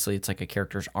obviously it's like a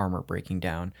character's armor breaking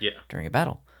down during a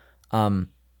battle. The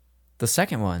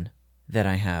second one that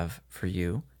I have for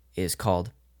you is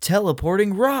called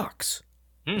Teleporting Rocks.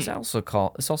 This also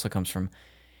comes from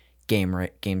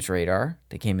Games Radar.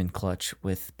 They came in clutch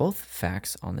with both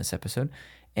facts on this episode.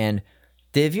 And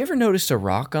have you ever noticed a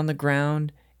rock on the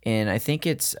ground? And I think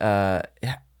it's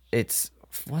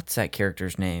what's that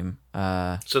character's name?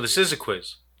 So this is a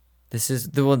quiz.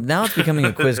 Now it's becoming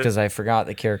a quiz because I forgot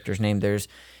the character's name. There's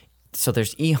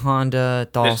E Honda,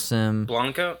 Dalsum.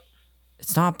 Blanca?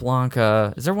 It's not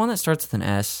Blanca. Is there one that starts with an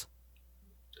S?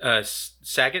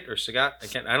 Sagat or Sagat?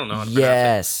 I don't know how to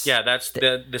pronounce it. Yeah, that's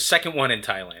the second one in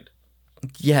Thailand.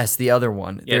 Yes, the other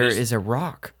one. Yeah, there is a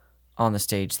rock on the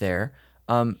stage there.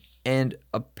 And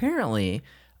apparently,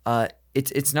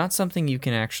 it's not something you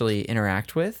can actually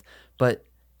interact with, but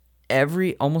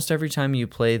almost every time you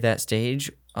play that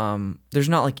stage, there's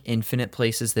not like infinite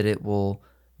places that it will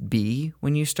be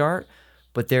when you start,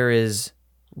 but there is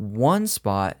one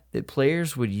spot that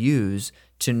players would use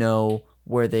to know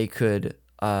where they could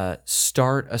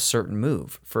start a certain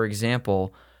move. For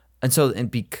example, and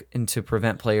to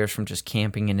prevent players from just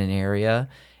camping in an area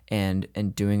and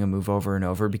doing a move over and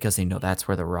over because they know that's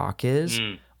where the rock is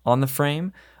on the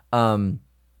frame. They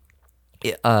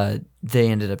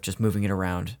ended up just moving it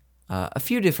around a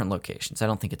few different locations. I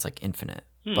don't think it's like infinite,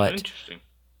 but interesting.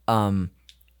 I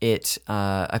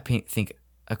think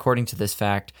according to this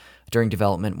fact, during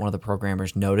development, one of the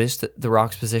programmers noticed that the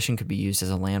rock's position could be used as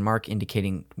a landmark,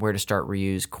 indicating where to start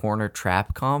Ryu's corner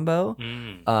trap combo.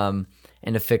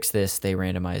 And to fix this, they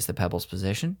randomized the pebble's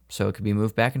position so it could be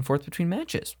moved back and forth between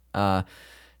matches. But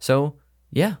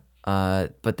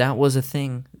that was a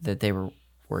thing that they were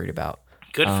worried about.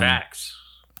 Good facts.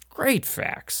 Great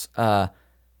facts.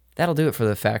 That'll do it for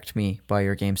the Fact Me by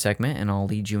Your Game segment, and I'll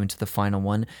lead you into the final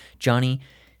one. Johnny,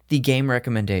 the game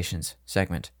recommendations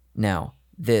segment. Now,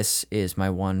 this is my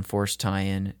one forced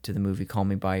tie-in to the movie Call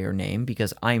Me By Your Name,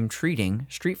 because I'm treating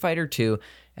Street Fighter 2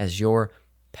 as your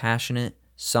passionate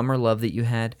summer love that you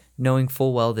had, knowing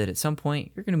full well that at some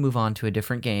point you're going to move on to a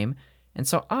different game. And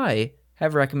so I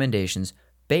have recommendations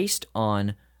based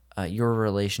on your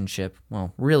relationship,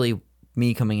 well, really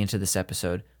me coming into this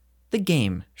episode, the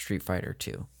game Street Fighter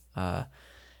 2.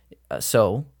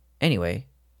 So anyway,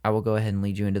 I will go ahead and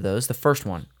lead you into those. The first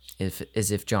one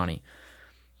is if Johnny,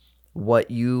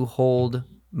 what you hold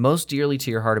most dearly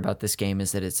to your heart about this game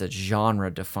is that it's a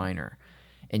genre definer,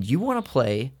 and you want to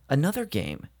play another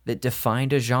game that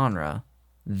defined a genre,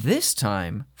 this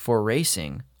time for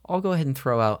racing, I'll go ahead and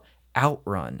throw out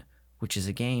Outrun, which is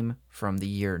a game from the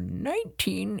year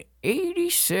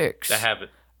 1986. I have it.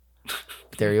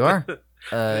 There you are.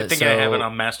 I think I have it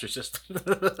on Master System.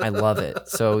 I love it.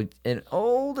 So an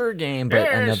older game,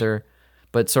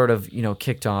 but sort of,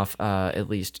 kicked off at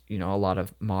least, a lot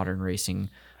of modern racing.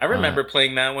 I remember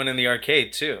playing that one in the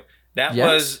arcade too. That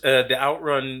was the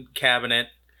Outrun cabinet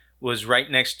was right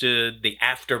next to the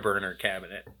Afterburner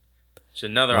cabinet. It's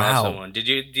another awesome one. Do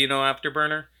you know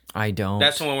Afterburner? I don't.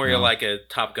 That's the one where you're like a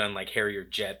Top Gun, like Harrier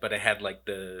jet, but it had like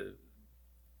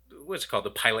what's it called?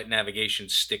 The pilot navigation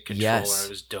stick controller. Yes. It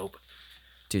was dope.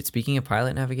 Dude, speaking of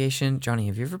pilot navigation, Johnny,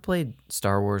 have you ever played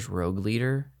Star Wars Rogue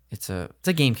Leader? It's a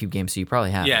GameCube game, so you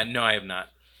probably have Yeah, it. no, I have not.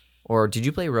 Or did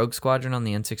you play Rogue Squadron on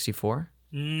the N64?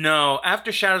 No,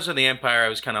 after Shadows of the Empire, I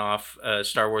was kind of off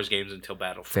Star Wars games until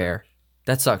Battlefront. Fair.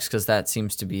 That sucks because that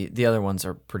seems to be the other ones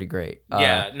are pretty great.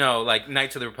 Yeah, no, like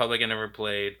Knights of the Republic I never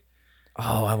played.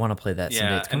 Oh, I want to play that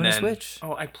someday. It's coming to Switch.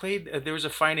 Oh, I played. There was a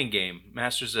fighting game,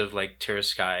 Masters of like Terra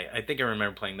Sky. I think I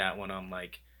remember playing that one on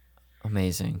like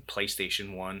amazing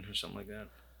PlayStation 1 or something like that.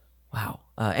 Wow.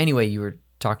 Anyway, you were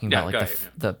talking about like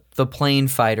the the plane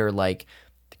fighter like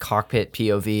cockpit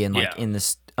POV and like in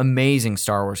this amazing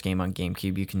Star Wars game on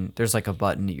GameCube, there's like a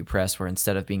button that you press where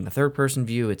instead of being the third person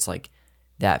view, it's like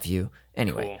that view.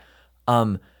 Anyway,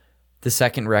 cool. The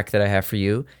second rec that I have for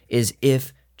you is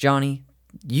if Johnny,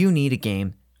 you need a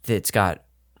game that's got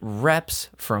reps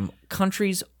from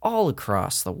countries all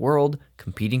across the world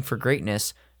competing for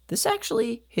greatness. This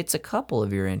actually hits a couple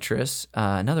of your interests,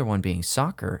 another one being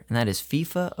soccer, and that is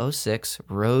FIFA 06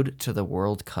 Road to the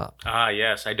World Cup. Ah,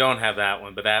 yes. I don't have that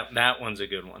one, but that one's a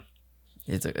good one.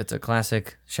 It's a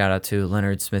classic. Shout out to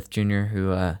Leonard Smith Jr.,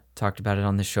 who talked about it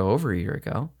on the show over a year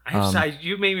ago.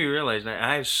 You made me realize that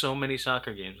I have so many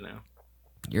soccer games now.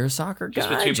 You're a soccer guy, Just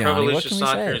between Johnny. Pro What Evolution can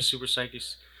Soccer we say? and Super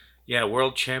Psychics. Yeah,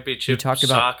 World Championship talked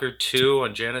about- Soccer 2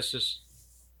 on Genesis.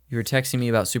 You were texting me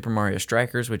about Super Mario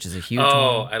Strikers, which is a huge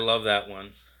Oh, one. I love that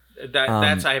one.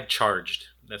 That's I have charged.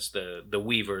 That's the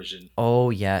Wii version. Oh,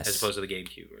 yes. As opposed to the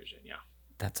GameCube version, yeah.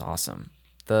 That's awesome.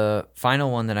 The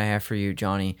final one that I have for you,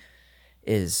 Johnny,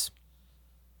 is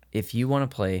if you want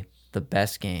to play the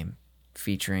best game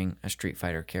featuring a Street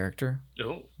Fighter character,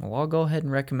 well, I'll go ahead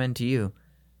and recommend to you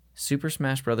Super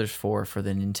Smash Bros. 4 for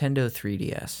the Nintendo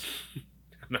 3DS.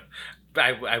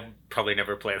 I probably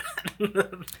never play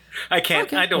that. I can't.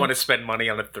 Okay, I don't want to spend money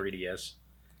on a 3DS.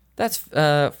 That's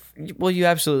well, you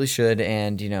absolutely should,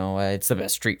 and it's the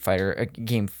best Street Fighter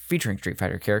game featuring Street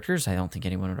Fighter characters. I don't think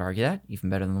anyone would argue that. Even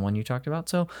better than the one you talked about.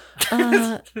 So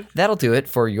that'll do it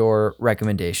for your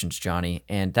recommendations, Johnny,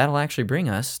 and that'll actually bring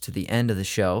us to the end of the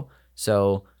show.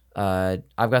 So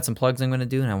I've got some plugs I'm going to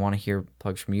do, and I want to hear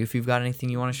plugs from you if you've got anything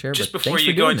you want to share. Just before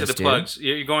you go into the plugs,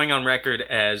 you're going on record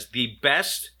as the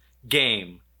best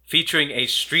game featuring a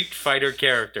Street Fighter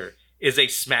character is a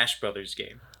Smash Brothers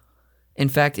game. In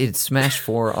fact, it's Smash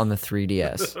 4 on the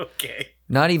 3DS. Okay.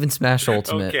 Not even Smash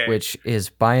Ultimate, which is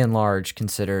by and large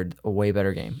considered a way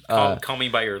better game. Call me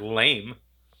by your lame.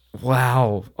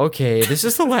 Wow. Okay, this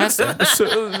is the last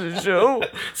episode of the show.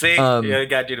 See, I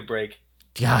got you to break.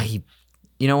 Yeah,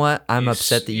 you know what? I'm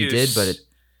upset that you did, but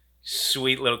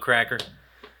sweet little cracker.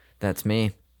 That's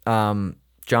me.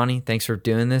 Johnny, thanks for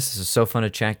doing this. This is so fun to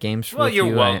chat games with you. Well,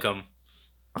 you're welcome.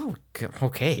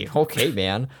 Okay,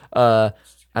 man.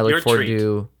 I look forward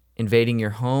to invading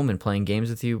your home and playing games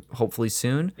with you hopefully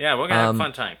soon. Yeah, we're going to have a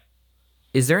fun time.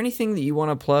 Is there anything that you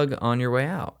want to plug on your way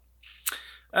out?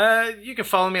 You can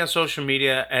follow me on social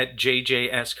media at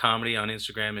JJS Comedy on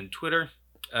Instagram and Twitter.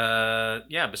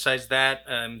 Besides that,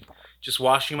 just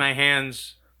washing my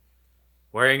hands,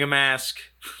 wearing a mask.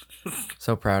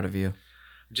 So proud of you.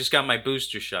 Just got my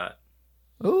booster shot.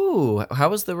 Ooh, how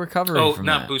was the recovery from that?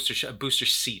 Oh, not booster shot, booster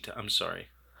seat. I'm sorry.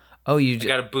 Oh, I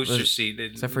got a booster seat.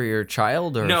 Is that for your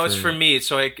child or? No, it's for me.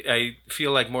 So I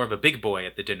feel like more of a big boy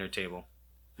at the dinner table.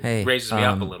 Hey, raises me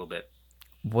up a little bit.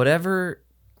 Whatever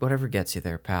gets you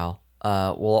there, pal.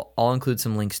 I'll include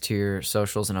some links to your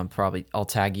socials, and I'll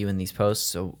tag you in these posts.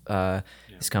 So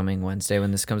it's coming Wednesday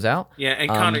when this comes out. Yeah, and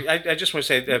Connor, I just want to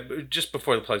say just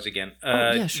before the plugs again,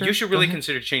 sure. You should really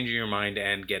consider changing your mind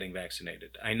and getting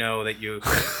vaccinated. I know that you're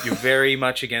very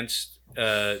much against.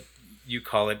 You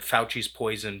call it Fauci's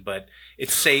poison, but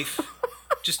it's safe.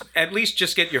 At least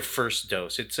get your first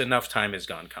dose. It's enough time has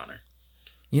gone, Connor.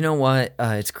 You know what?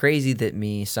 It's crazy that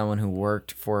someone who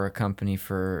worked for a company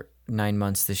for 9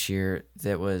 months this year,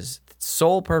 that was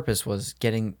sole purpose was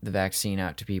getting the vaccine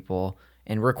out to people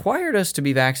and required us to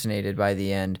be vaccinated by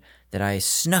the end, that I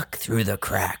snuck through the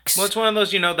cracks. Well, it's one of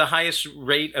those, the highest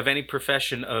rate of any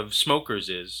profession of smokers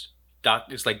is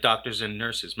it's like doctors and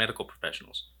nurses, medical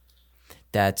professionals.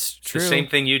 That's true. It's the same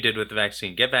thing you did with the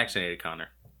vaccine. Get vaccinated, Connor.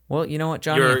 Well, you know what,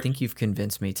 Johnny? I think you've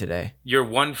convinced me today. Your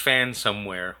one fan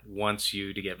somewhere wants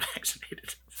you to get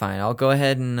vaccinated. Fine. I'll go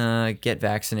ahead and get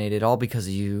vaccinated, all because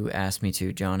you asked me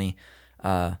to, Johnny.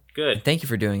 Good. Thank you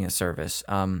for doing a service.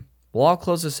 I'll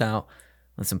close this out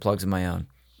with some plugs of my own.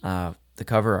 The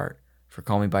cover art for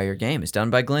Call Me By Your Game is done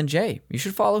by Glenn J. You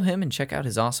should follow him and check out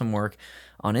his awesome work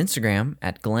on Instagram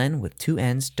at glenn.j.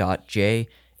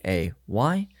 You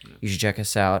should check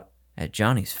us out at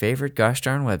Johnny's favorite gosh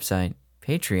darn website,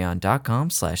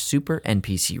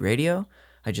 patreon.com/supernpcradio.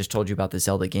 I just told you about the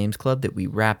Zelda Games Club that we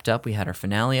wrapped up. We had our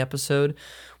finale episode.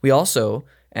 We also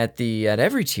At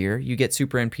every tier, you get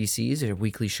Super NPCs, a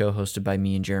weekly show hosted by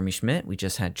me and Jeremy Schmidt. We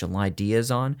just had July Diaz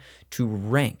on to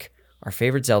rank our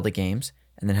favorite Zelda games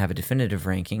and then have a definitive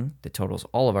ranking that totals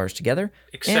all of ours together.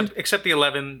 Except the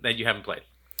 11 that you haven't played.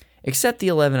 Except the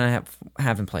 11 I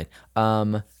haven't played.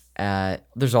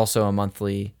 There's also a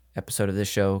monthly episode of this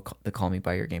show, the Call Me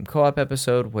By Your Game co-op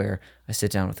episode, where I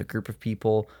sit down with a group of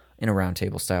people in a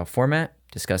roundtable style format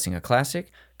discussing a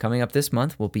classic. Coming up this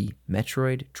month will be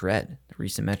Metroid Dread, the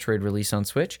recent Metroid release on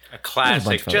Switch. A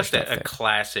classic, just a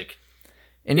classic.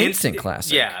 An instant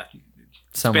classic. Yeah.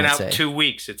 It's been out 2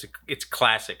 weeks. It's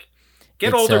classic.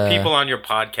 Get older people on your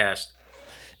podcast.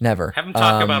 Never. Have them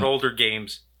talk about older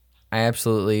games.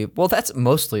 Well, that's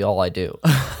mostly all I do.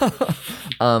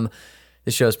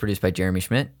 This show is produced by Jeremy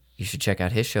Schmidt. You should check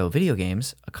out his show, Video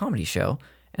Games, a comedy show.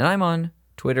 And I'm on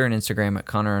Twitter and Instagram at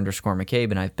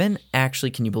Connor_McCabe. And I've been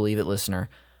can you believe it, listener?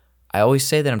 I always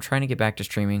say that I'm trying to get back to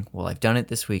streaming. Well, I've done it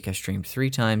this week. I streamed 3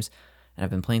 times. And I've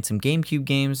been playing some GameCube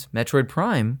games, Metroid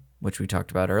Prime, which we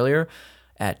talked about earlier,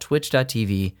 at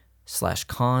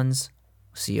twitch.tv/cons,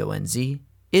 CONZ,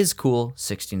 is cool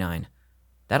 69.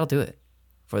 That'll do it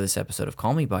for this episode of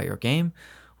Call Me By Your Game.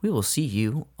 We will see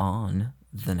you on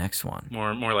the next one.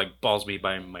 More like balls me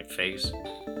by my face.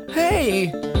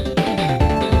 Hey!